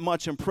 Hannah wept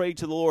much and prayed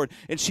to the Lord.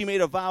 And she made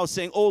a vow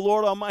saying, O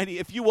Lord Almighty,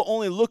 if you will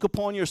only look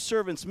upon your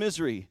servant's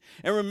misery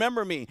and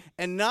remember me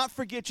and not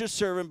forget your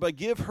servant, but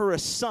give her a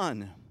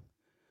son,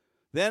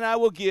 then I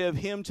will give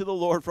him to the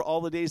Lord for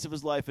all the days of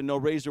his life, and no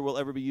razor will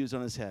ever be used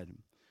on his head.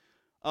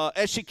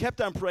 As she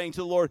kept on praying to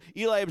the Lord,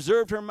 Eli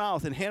observed her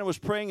mouth, and Hannah was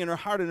praying in her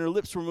heart, and her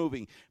lips were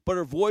moving, but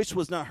her voice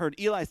was not heard.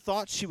 Eli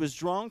thought she was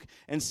drunk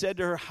and said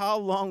to her, how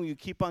long will you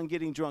keep on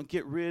getting drunk?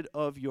 Get rid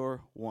of your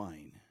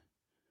wine.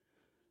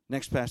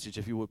 Next passage,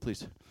 if you would,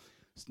 please.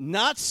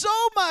 Not so,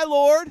 my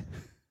Lord.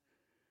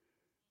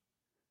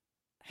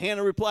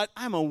 Hannah replied,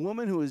 I'm a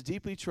woman who is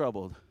deeply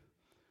troubled.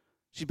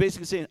 She's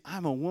basically saying,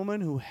 I'm a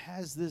woman who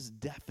has this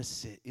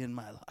deficit in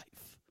my life.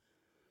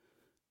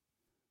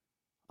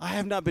 I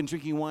have not been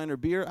drinking wine or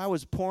beer. I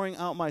was pouring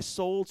out my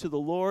soul to the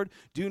Lord.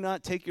 Do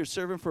not take your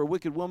servant for a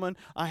wicked woman.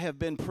 I have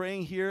been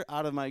praying here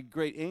out of my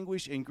great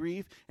anguish and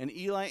grief. And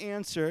Eli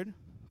answered,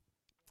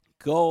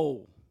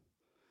 go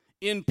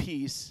in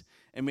peace,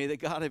 and may the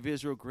God of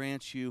Israel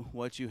grant you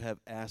what you have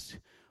asked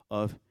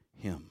of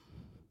him.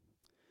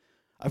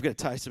 I've got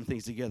to tie some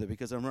things together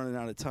because I'm running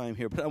out of time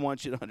here, but I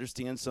want you to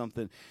understand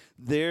something.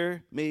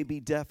 There may be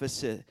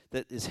deficit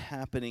that is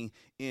happening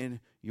in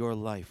your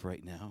life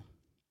right now.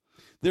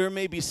 There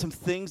may be some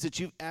things that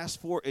you've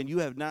asked for and you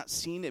have not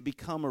seen it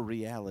become a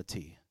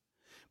reality.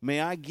 May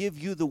I give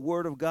you the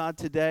word of God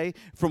today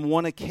from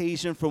one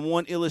occasion, from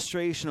one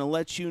illustration, and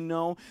let you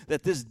know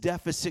that this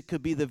deficit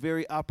could be the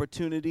very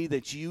opportunity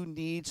that you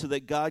need so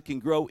that God can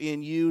grow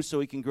in you so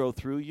he can grow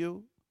through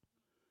you?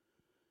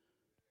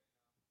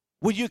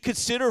 Would you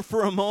consider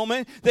for a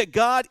moment that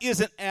God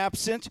isn't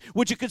absent?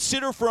 Would you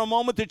consider for a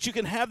moment that you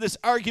can have this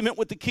argument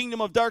with the kingdom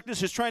of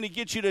darkness who's trying to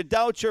get you to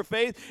doubt your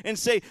faith and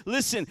say,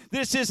 listen,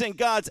 this isn't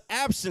God's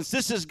absence.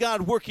 This is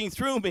God working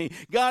through me.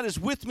 God is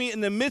with me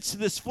in the midst of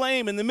this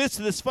flame, in the midst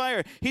of this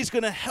fire. He's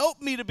going to help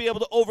me to be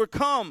able to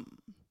overcome.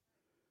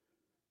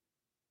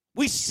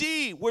 We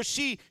see where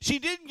she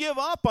didn't give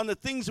up on the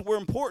things that were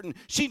important.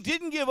 She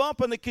didn't give up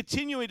on the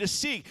continuing to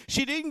seek.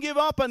 She didn't give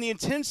up on the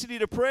intensity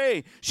to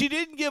pray. She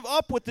didn't give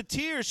up with the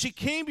tears. She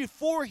came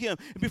before him,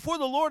 before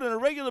the Lord on a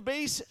regular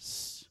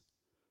basis.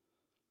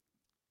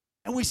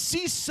 And we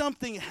see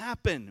something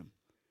happen.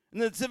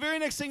 And it's the very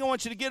next thing I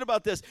want you to get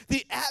about this.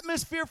 The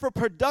atmosphere for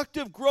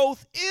productive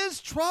growth is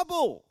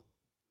trouble.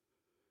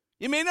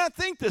 You may not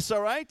think this,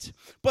 all right?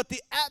 But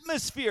the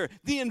atmosphere,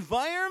 the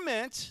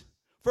environment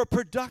for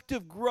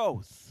productive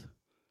growth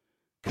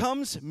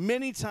comes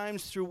many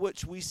times through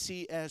which we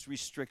see as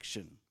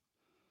restriction.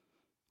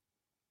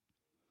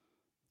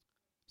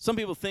 Some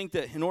people think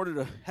that in order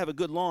to have a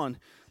good lawn,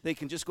 they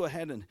can just go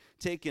ahead and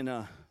take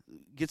and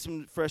get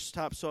some fresh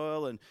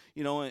topsoil and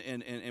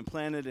and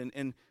plant it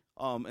and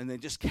then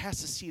just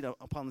cast a seed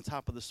upon the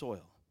top of the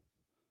soil.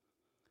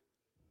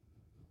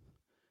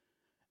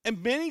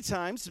 And many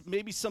times,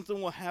 maybe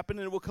something will happen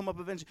and it will come up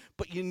eventually.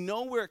 But you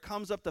know where it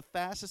comes up the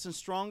fastest and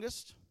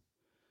strongest?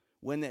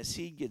 When that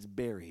seed gets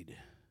buried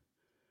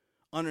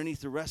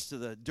underneath the rest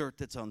of the dirt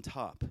that's on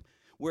top,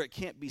 where it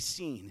can't be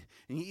seen,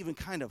 and you even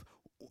kind of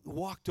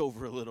walked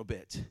over a little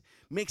bit,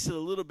 makes it a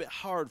little bit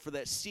hard for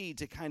that seed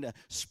to kind of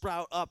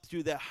sprout up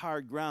through that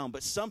hard ground.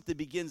 But something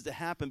begins to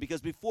happen,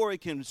 because before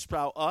it can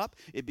sprout up,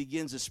 it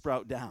begins to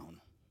sprout down.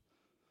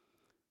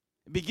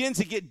 It begins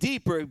to get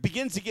deeper, it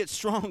begins to get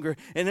stronger,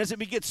 and as it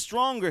gets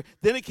stronger,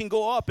 then it can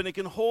go up and it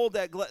can hold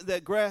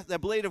that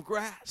blade of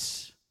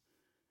grass.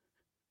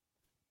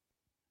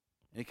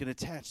 It can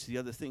attach to the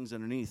other things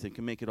underneath and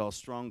can make it all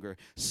stronger.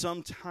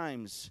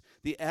 Sometimes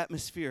the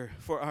atmosphere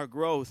for our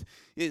growth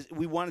is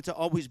we want it to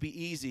always be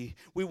easy.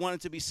 We want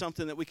it to be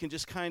something that we can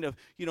just kind of,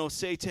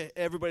 say to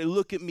everybody,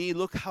 look at me,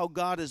 look how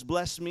God has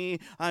blessed me.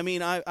 I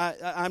mean,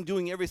 I'm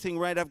doing everything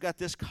right. I've got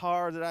this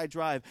car that I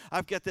drive.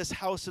 I've got this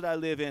house that I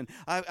live in.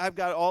 I've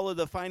got all of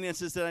the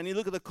finances that I need.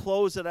 Look at the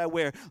clothes that I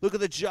wear. Look at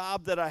the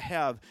job that I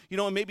have.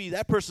 And maybe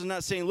that person's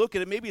not saying, look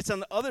at it. Maybe it's on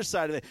the other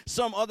side of it.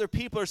 Some other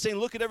people are saying,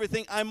 look at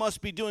everything I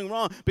must be doing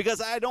wrong, because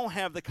I don't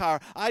have the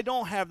car, I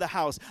don't have the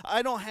house,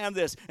 I don't have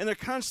this. And they're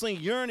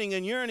constantly yearning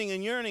and yearning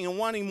and yearning and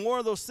wanting more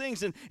of those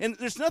things. And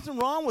there's nothing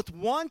wrong with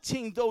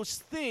wanting those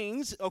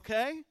things,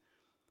 okay?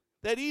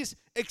 That is,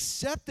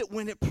 except that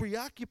when it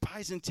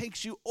preoccupies and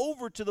takes you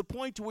over to the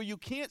point to where you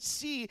can't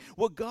see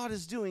what God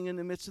is doing in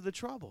the midst of the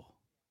trouble.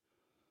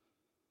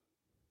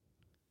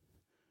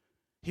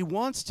 He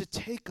wants to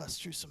take us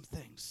through some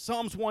things.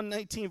 Psalms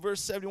 119, verse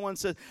 71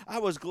 says, I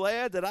was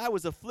glad that I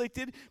was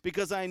afflicted,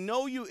 because I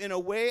know you in a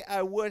way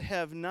I would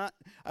not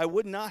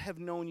have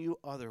known you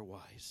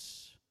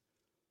otherwise.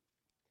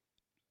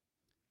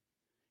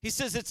 He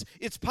says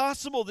it's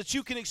possible that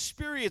you can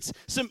experience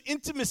some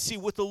intimacy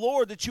with the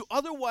Lord that you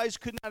otherwise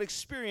could not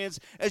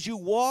experience as you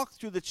walk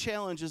through the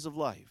challenges of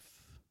life.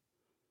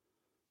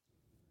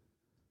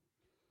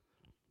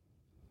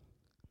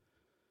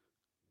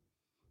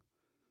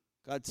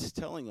 God's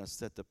telling us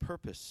that the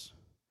purpose,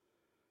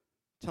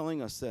 telling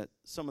us that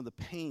some of the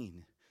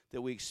pain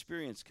that we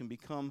experience can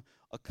become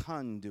a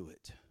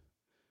conduit. Do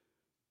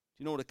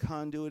you know what a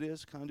conduit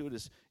is?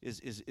 Conduit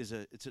is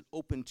an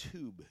open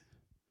tube.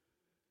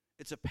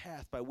 It's a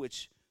path by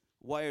which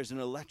wires in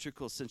an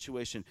electrical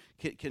situation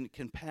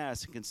can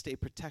pass and can stay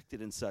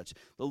protected and such.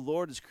 The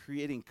Lord is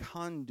creating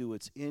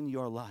conduits in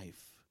your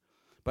life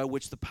by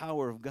which the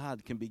power of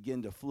God can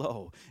begin to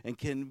flow and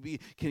can be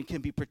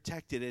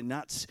protected and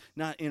not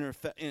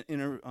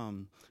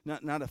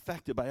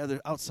affected by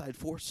other outside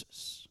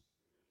forces.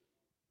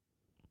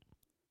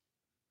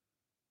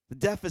 The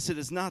deficit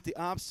is not the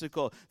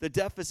obstacle. The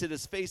deficit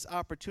is faith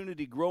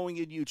opportunity growing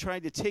in you,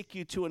 trying to take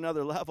you to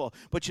another level.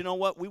 But you know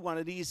what? We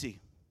want it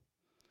easy.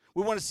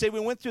 We want to say we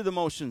went through the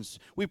motions.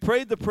 We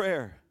prayed the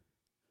prayer.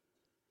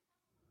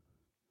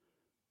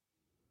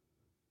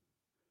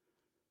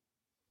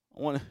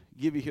 I want to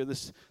give you here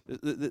this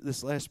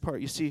last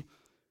part. You see,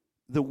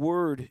 the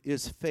word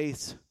is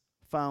faith's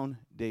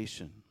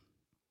foundation.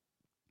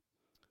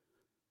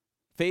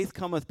 Faith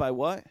cometh by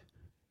what?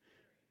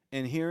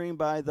 And hearing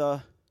by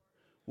the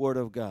word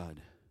of God.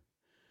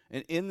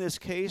 And in this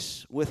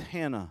case with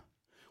Hannah,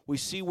 we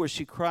see where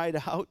she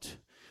cried out.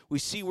 We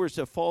see where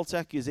the false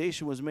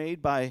accusation was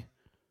made by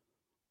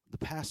the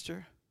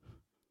pastor.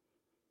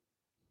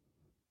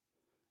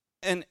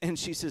 And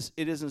she says,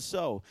 it isn't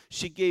so.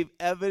 She gave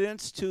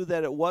evidence to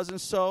that it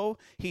wasn't so.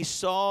 He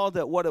saw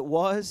that what it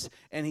was,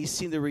 and he's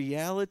seen the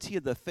reality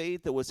of the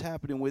faith that was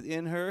happening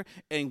within her.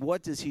 And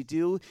what does he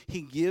do?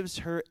 He gives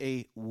her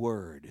a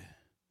word.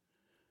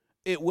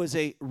 It was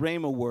a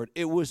rhema word.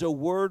 It was a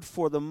word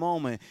for the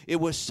moment. It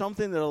was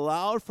something that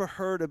allowed for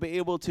her to be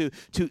able to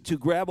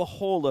grab a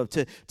hold of,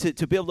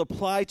 to be able to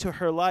apply to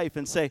her life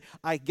and say,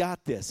 I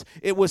got this.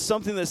 It was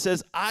something that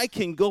says, I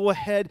can go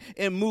ahead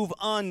and move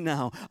on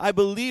now. I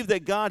believe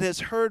that God has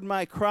heard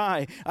my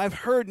cry. I've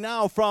heard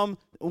now from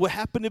what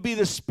happened to be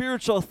the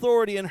spiritual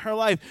authority in her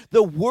life.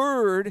 The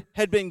word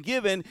had been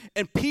given,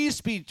 and peace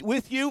be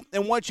with you,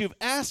 and what you've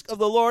asked of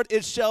the Lord,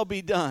 it shall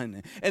be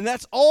done. And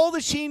that's all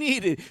that she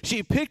needed.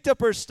 She picked up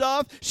her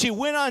stuff, she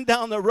went on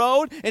down the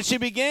road, and she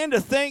began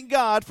to thank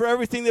God for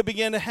everything that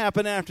began to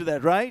happen after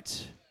that,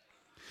 right?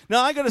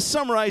 Now, I got to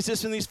summarize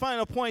this in these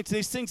final points and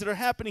these things that are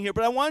happening here,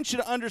 but I want you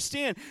to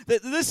understand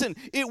that, listen,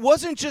 it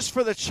wasn't just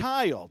for the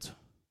child.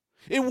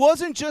 It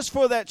wasn't just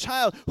for that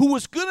child who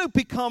was going to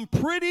become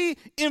pretty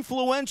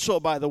influential,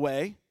 by the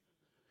way.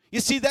 You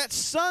see, that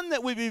son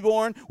that would be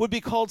born would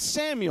be called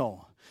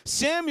Samuel.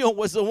 Samuel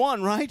was the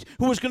one, right,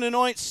 who was going to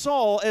anoint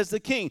Saul as the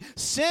king.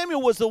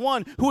 Samuel was the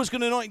one who was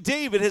going to anoint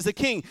David as the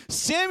king.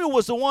 Samuel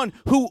was the one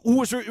who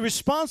was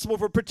responsible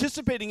for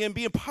participating and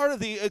being part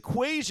of the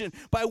equation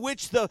by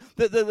which the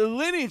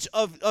lineage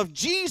of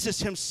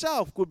Jesus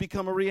himself would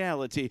become a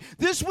reality.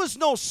 This was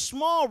no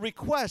small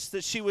request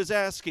that she was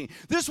asking.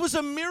 This was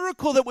a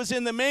miracle that was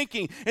in the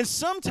making. And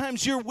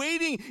sometimes you're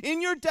waiting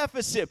in your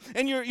deficit,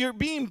 and you're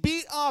being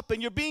beat up,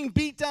 and you're being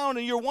beat down,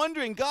 and you're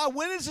wondering, God,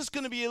 when is this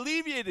going to be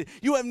alleviated?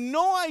 You have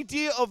no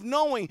idea of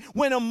knowing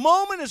when a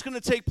moment is going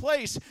to take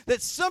place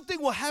that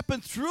something will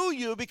happen through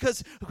you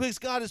because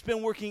God has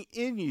been working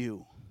in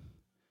you.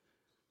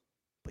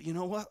 But you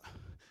know what?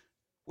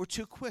 We're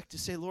too quick to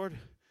say, Lord,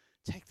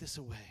 take this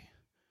away.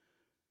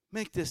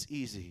 Make this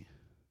easy.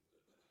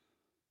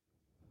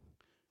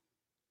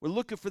 We're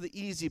looking for the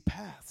easy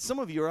path. Some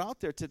of you are out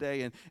there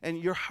today, and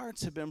your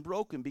hearts have been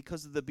broken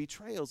because of the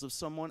betrayals of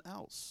someone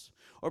else,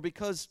 or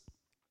because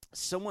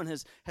someone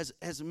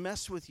has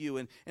messed with you,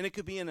 and it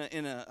could be in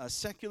a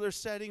secular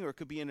setting, or it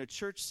could be in a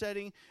church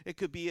setting. It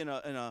could be in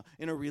a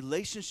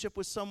relationship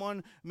with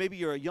someone. Maybe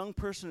you're a young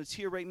person that's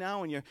here right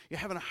now, and you're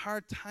having a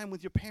hard time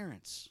with your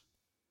parents.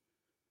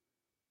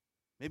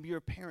 Maybe you're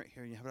a parent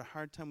here, and you're having a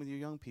hard time with your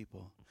young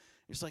people.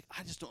 It's like,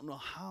 I just don't know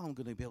how I'm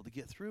going to be able to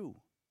get through.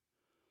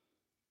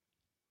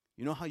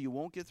 You know how you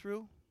won't get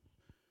through?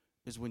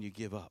 Is when you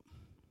give up.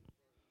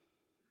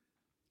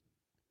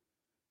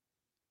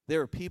 There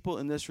are people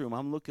in this room,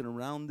 I'm looking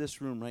around this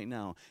room right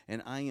now,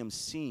 and I am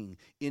seeing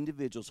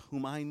individuals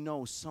whom I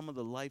know some of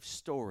the life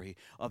story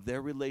of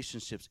their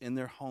relationships in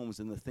their homes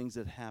and the things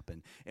that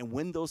happen. And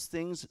when those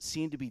things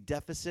seem to be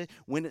deficit,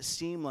 when it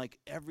seemed like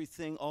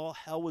everything, all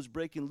hell was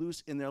breaking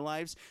loose in their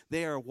lives,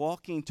 they are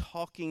walking,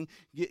 talking,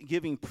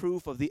 giving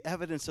proof of the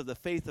evidence of the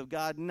faith of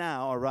God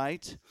now, all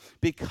right?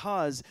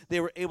 Because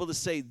they were able to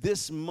say,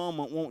 this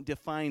moment won't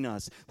define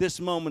us. This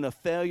moment of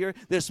failure,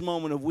 this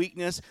moment of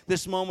weakness,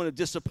 this moment of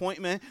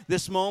disappointment,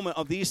 this moment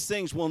of these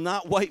things will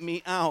not wipe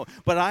me out.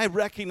 But I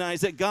recognize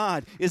that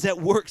God is at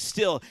work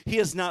still. He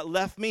has not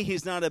left me.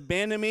 He's not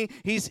abandoned me.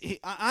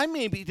 I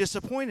may be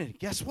disappointed.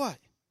 Guess what?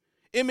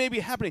 It may be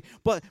happening.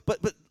 But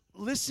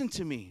listen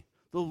to me.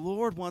 The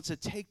Lord wants to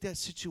take that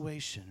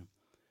situation,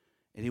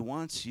 and he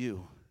wants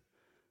you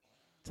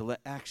to let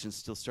action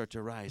still start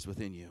to rise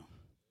within you.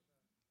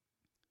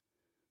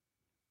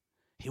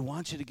 He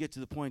wants you to get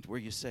to the point where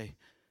you say,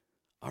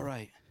 all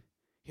right,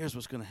 here's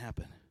what's going to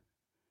happen.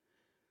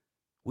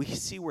 We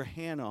see where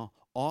Hannah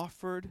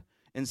offered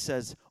and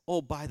says,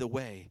 oh, by the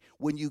way,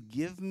 when you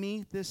give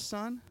me this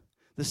son,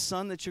 the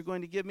son that you're going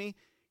to give me,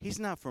 he's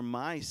not for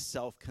my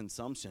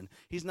self-consumption.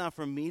 He's not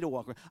for me to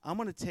walk around. I'm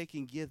going to take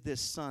and give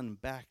this son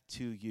back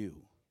to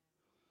you.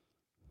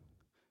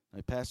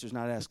 My pastor's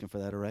not asking for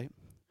that, all right?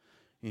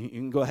 You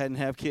can go ahead and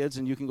have kids,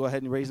 and you can go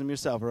ahead and raise them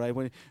yourself, all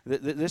right?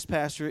 This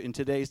pastor in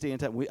today's day and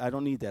time, I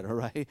don't need that, all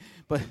right?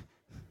 But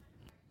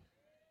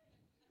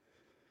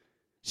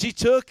she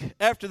took,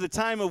 after the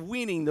time of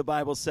weaning, the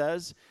Bible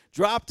says,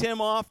 dropped him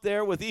off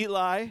there with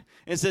Eli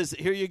and says,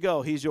 here you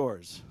go, he's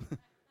yours.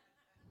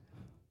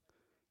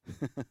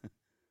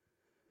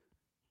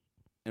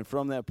 And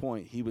from that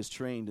point, he was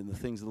trained in the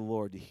things of the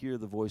Lord, to hear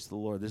the voice of the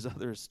Lord. There's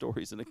other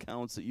stories and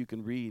accounts that you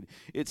can read.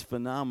 It's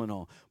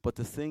phenomenal. But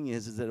the thing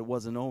is that it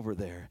wasn't over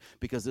there,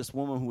 because this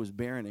woman who was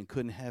barren and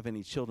couldn't have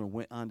any children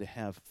went on to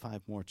have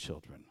 5 more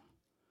children.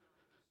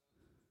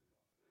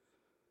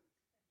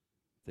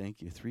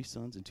 Thank you. 3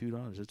 sons and 2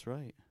 daughters. That's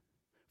right.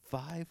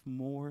 5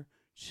 more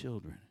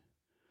children.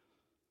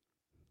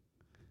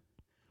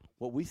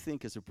 What we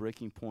think is a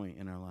breaking point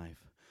in our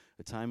life,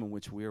 a time in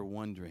which we are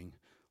wondering,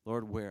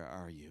 Lord, where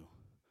are you?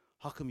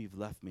 How come you've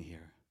left me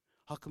here?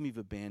 How come you've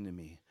abandoned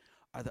me?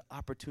 Are the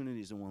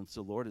opportunities in which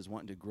the Lord is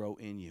wanting to grow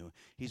in you?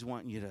 He's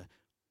wanting you to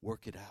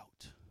work it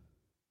out.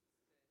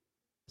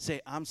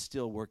 Say, I'm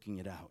still working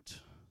it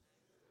out.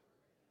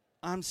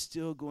 I'm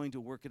still going to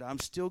work it out. I'm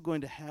still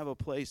going to have a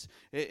place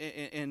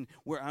and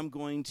where I'm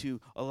going to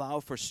allow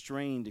for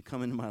strain to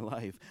come into my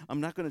life.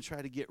 I'm not going to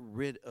try to get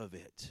rid of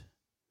it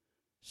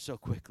so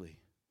quickly.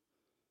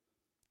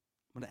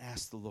 I'm going to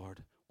ask the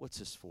Lord, what's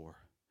this for?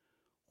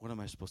 What am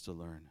I supposed to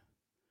learn?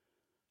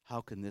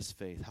 How can this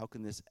faith, how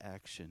can this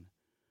action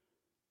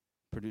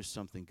produce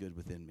something good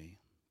within me?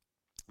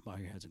 Bow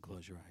your heads and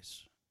close your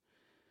eyes.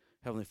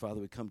 Heavenly Father,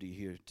 we come to you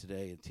here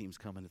today, and teams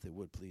coming if they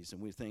would, please.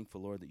 And we're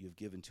thankful, Lord, that you've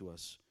given to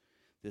us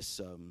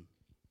this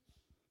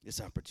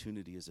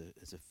opportunity as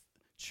a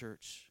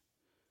church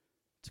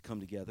to come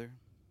together.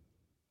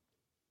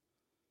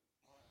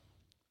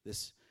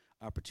 This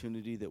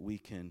opportunity that we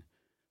can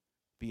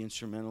be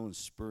instrumental in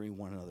spurring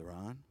one another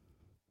on.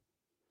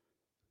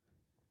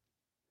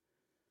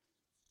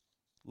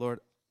 Lord,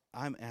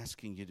 I'm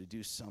asking you to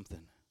do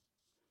something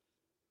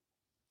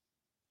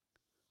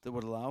that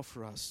would allow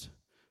for us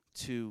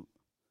to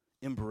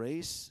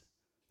embrace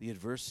the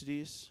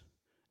adversities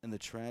and the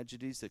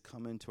tragedies that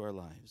come into our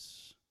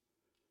lives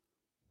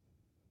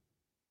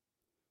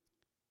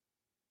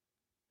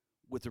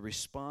with a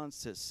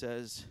response that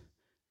says,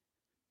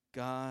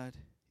 God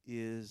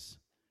is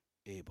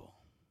able.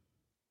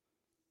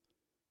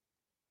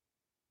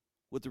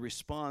 With the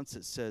response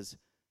that says,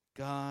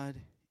 God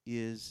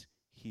is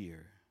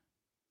here.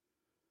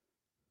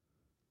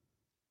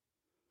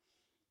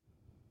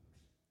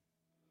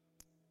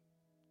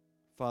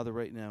 Father,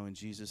 right now, in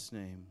Jesus'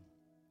 name,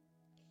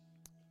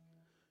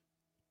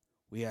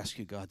 we ask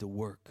you, God, to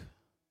work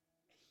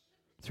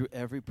through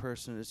every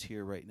person that's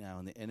here right now,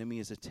 and the enemy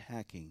is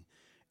attacking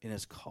and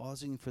is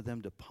causing for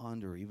them to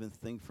ponder, even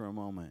think for a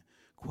moment,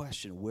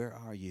 question, where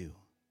are you?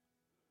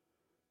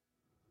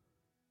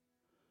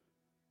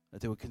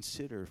 That they would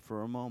consider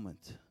for a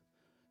moment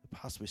that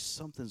possibly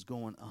something's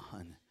going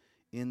on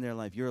in their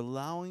life. You're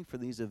allowing for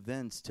these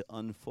events to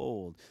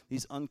unfold,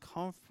 these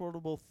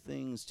uncomfortable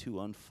things to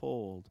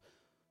unfold,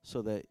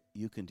 so that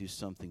you can do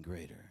something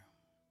greater.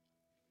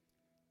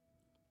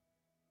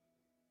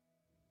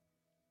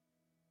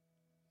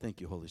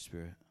 Thank you, Holy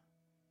Spirit.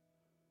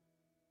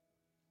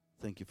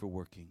 Thank you for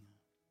working.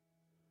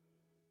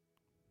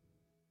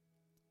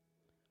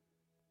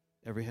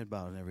 Every head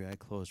bowed and every eye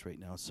closed right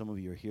now. Some of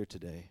you are here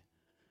today,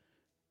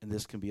 and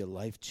this can be a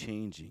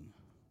life-changing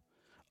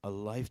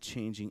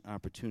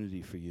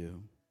opportunity for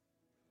you.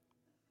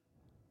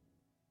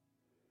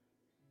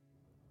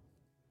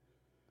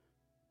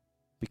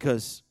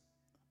 Because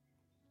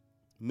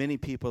many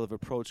people have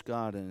approached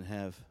God and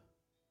have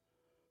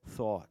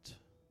thought,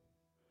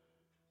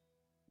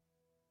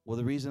 well,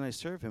 the reason I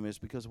serve him is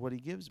because of what he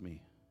gives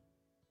me,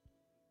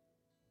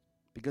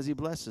 because he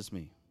blesses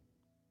me.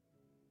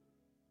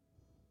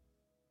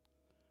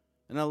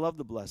 And I love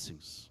the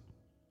blessings.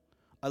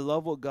 I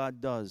love what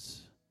God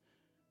does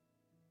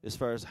as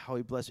far as how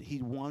he blesses.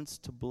 He wants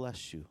to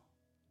bless you.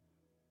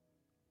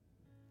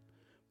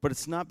 But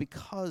it's not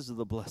because of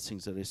the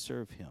blessings that I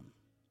serve him.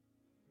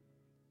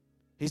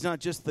 He's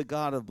not just the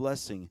God of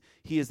blessing.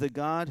 He is the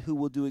God who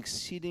will do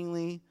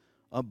exceedingly,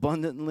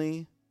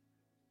 abundantly,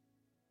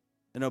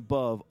 and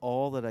above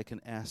all that I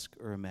can ask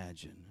or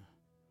imagine.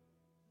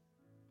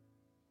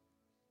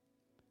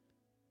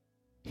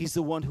 He's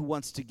the one who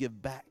wants to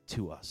give back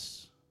to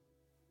us.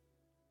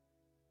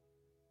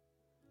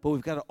 But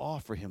we've got to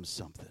offer him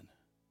something.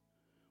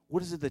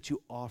 What is it that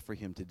you offer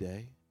him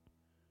today?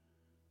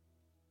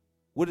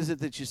 What is it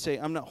that you say,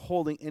 I'm not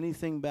holding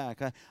anything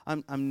back.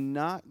 I'm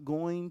not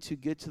going to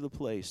get to the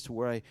place to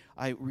where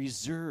I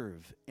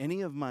reserve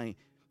any of my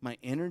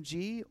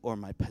energy or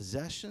my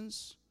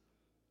possessions,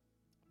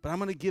 but I'm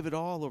going to give it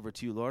all over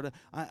to you, Lord.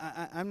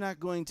 I'm not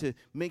going to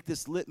make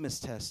this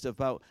litmus test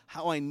about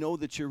how I know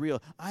that you're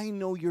real. I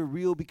know you're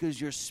real because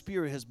your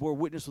spirit has bore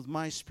witness with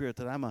my spirit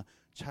that I'm a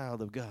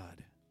child of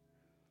God.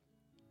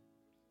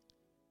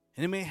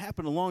 And it may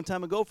happen a long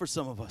time ago for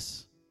some of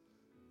us.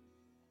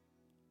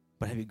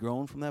 But have you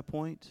grown from that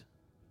point?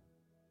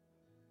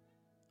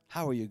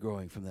 How are you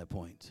growing from that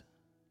point?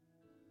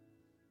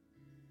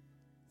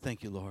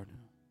 Thank you, Lord.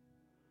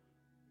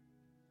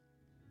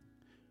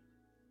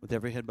 With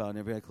every head bowed and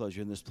every eye closed,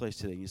 you're in this place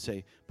today, and you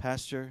say,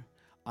 Pastor,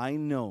 I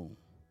know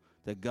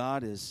that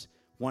God is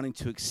wanting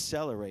to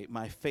accelerate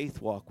my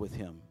faith walk with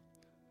him.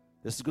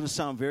 This is going to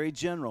sound very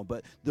general,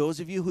 but those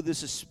of you who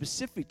this is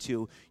specific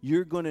to,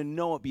 you're going to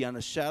know it beyond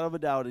a shadow of a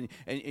doubt,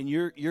 and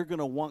you're going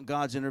to want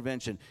God's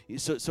intervention.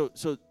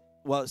 So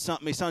while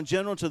it may sound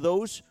general to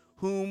those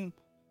whom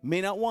may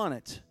not want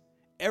it,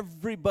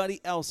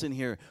 everybody else in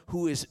here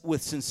who is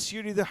with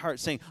sincerity of their heart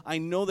saying, I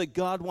know that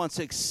God wants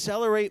to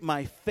accelerate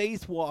my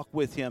faith walk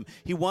with him.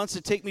 He wants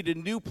to take me to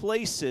new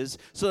places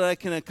so that I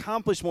can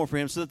accomplish more for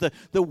him, so that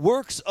the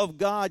works of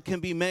God can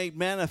be made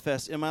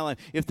manifest in my life.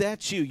 If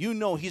that's you, you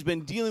know he's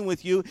been dealing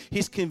with you.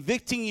 He's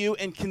convicting you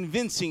and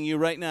convincing you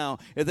right now.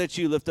 If that's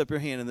you, lift up your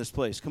hand in this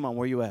place. Come on,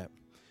 where are you at?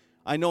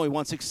 I know he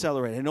wants to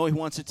accelerate. I know he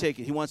wants to take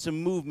it. He wants to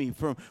move me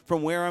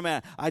from where I'm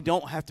at. I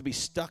don't have to be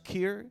stuck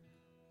here.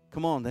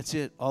 Come on, that's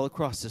it, all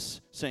across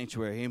this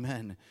sanctuary.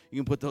 Amen. You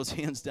can put those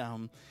hands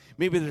down.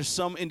 Maybe there's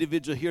some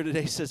individual here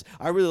today says,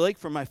 I really like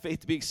for my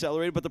faith to be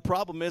accelerated, but the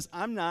problem is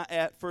I'm not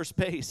at first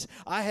base.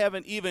 I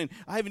haven't even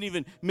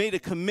made a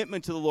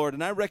commitment to the Lord,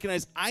 and I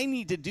recognize I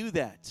need to do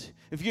that.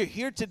 If you're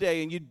here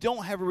today and you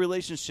don't have a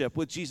relationship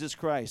with Jesus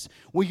Christ,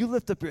 will you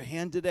lift up your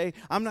hand today?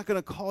 I'm not going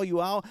to call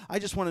you out. I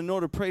just want to know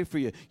to pray for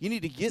you. You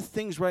need to get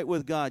things right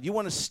with God. You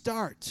want to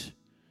start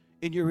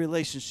in your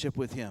relationship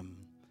with Him.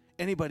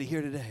 Anybody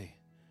here today?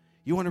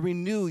 You want to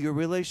renew your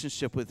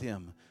relationship with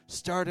Him.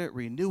 Start it,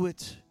 renew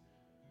it.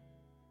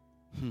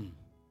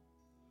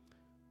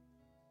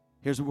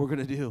 Here's what we're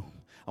going to do.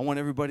 I want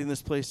everybody in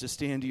this place to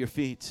stand to your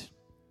feet.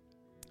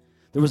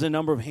 There was a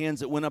number of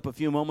hands that went up a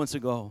few moments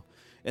ago,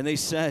 and they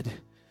said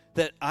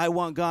that I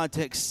want God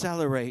to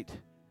accelerate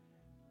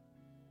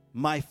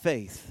my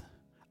faith.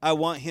 I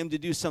want Him to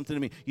do something to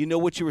me. You know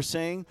what you were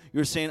saying? You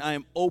were saying, I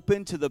am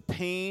open to the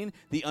pain,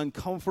 the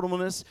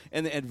uncomfortableness,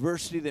 and the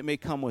adversity that may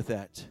come with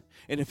that.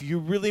 And if you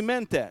really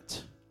meant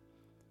that,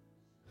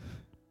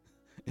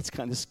 it's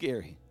kind of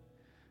scary.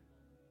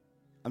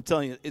 I'm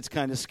telling you, it's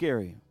kind of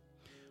scary.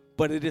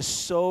 But it is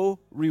so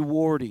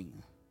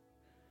rewarding.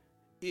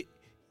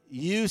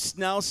 You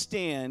now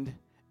stand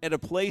at a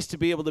place to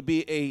be able to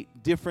be a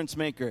difference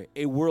maker,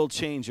 a world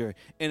changer,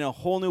 in a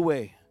whole new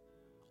way,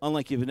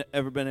 unlike you've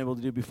ever been able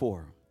to do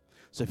before.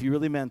 So if you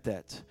really meant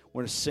that,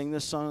 we're going to sing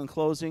this song in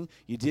closing.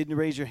 You didn't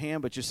raise your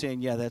hand, but you're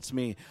saying, yeah, that's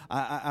me.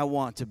 I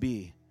want to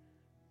be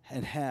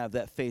and have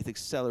that faith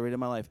accelerate in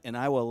my life, and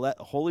I will let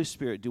the Holy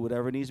Spirit do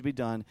whatever needs to be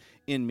done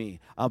in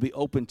me. I'll be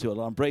open to it.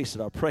 I'll embrace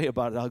it. I'll pray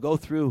about it. I'll go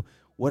through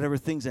whatever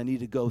things I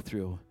need to go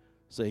through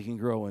so He can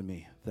grow in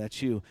me. If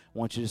that's you, I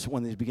want you to,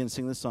 when they begin to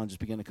sing this song, just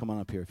begin to come on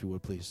up here, if you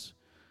would, please.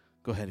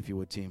 Go ahead, if you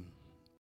would, team.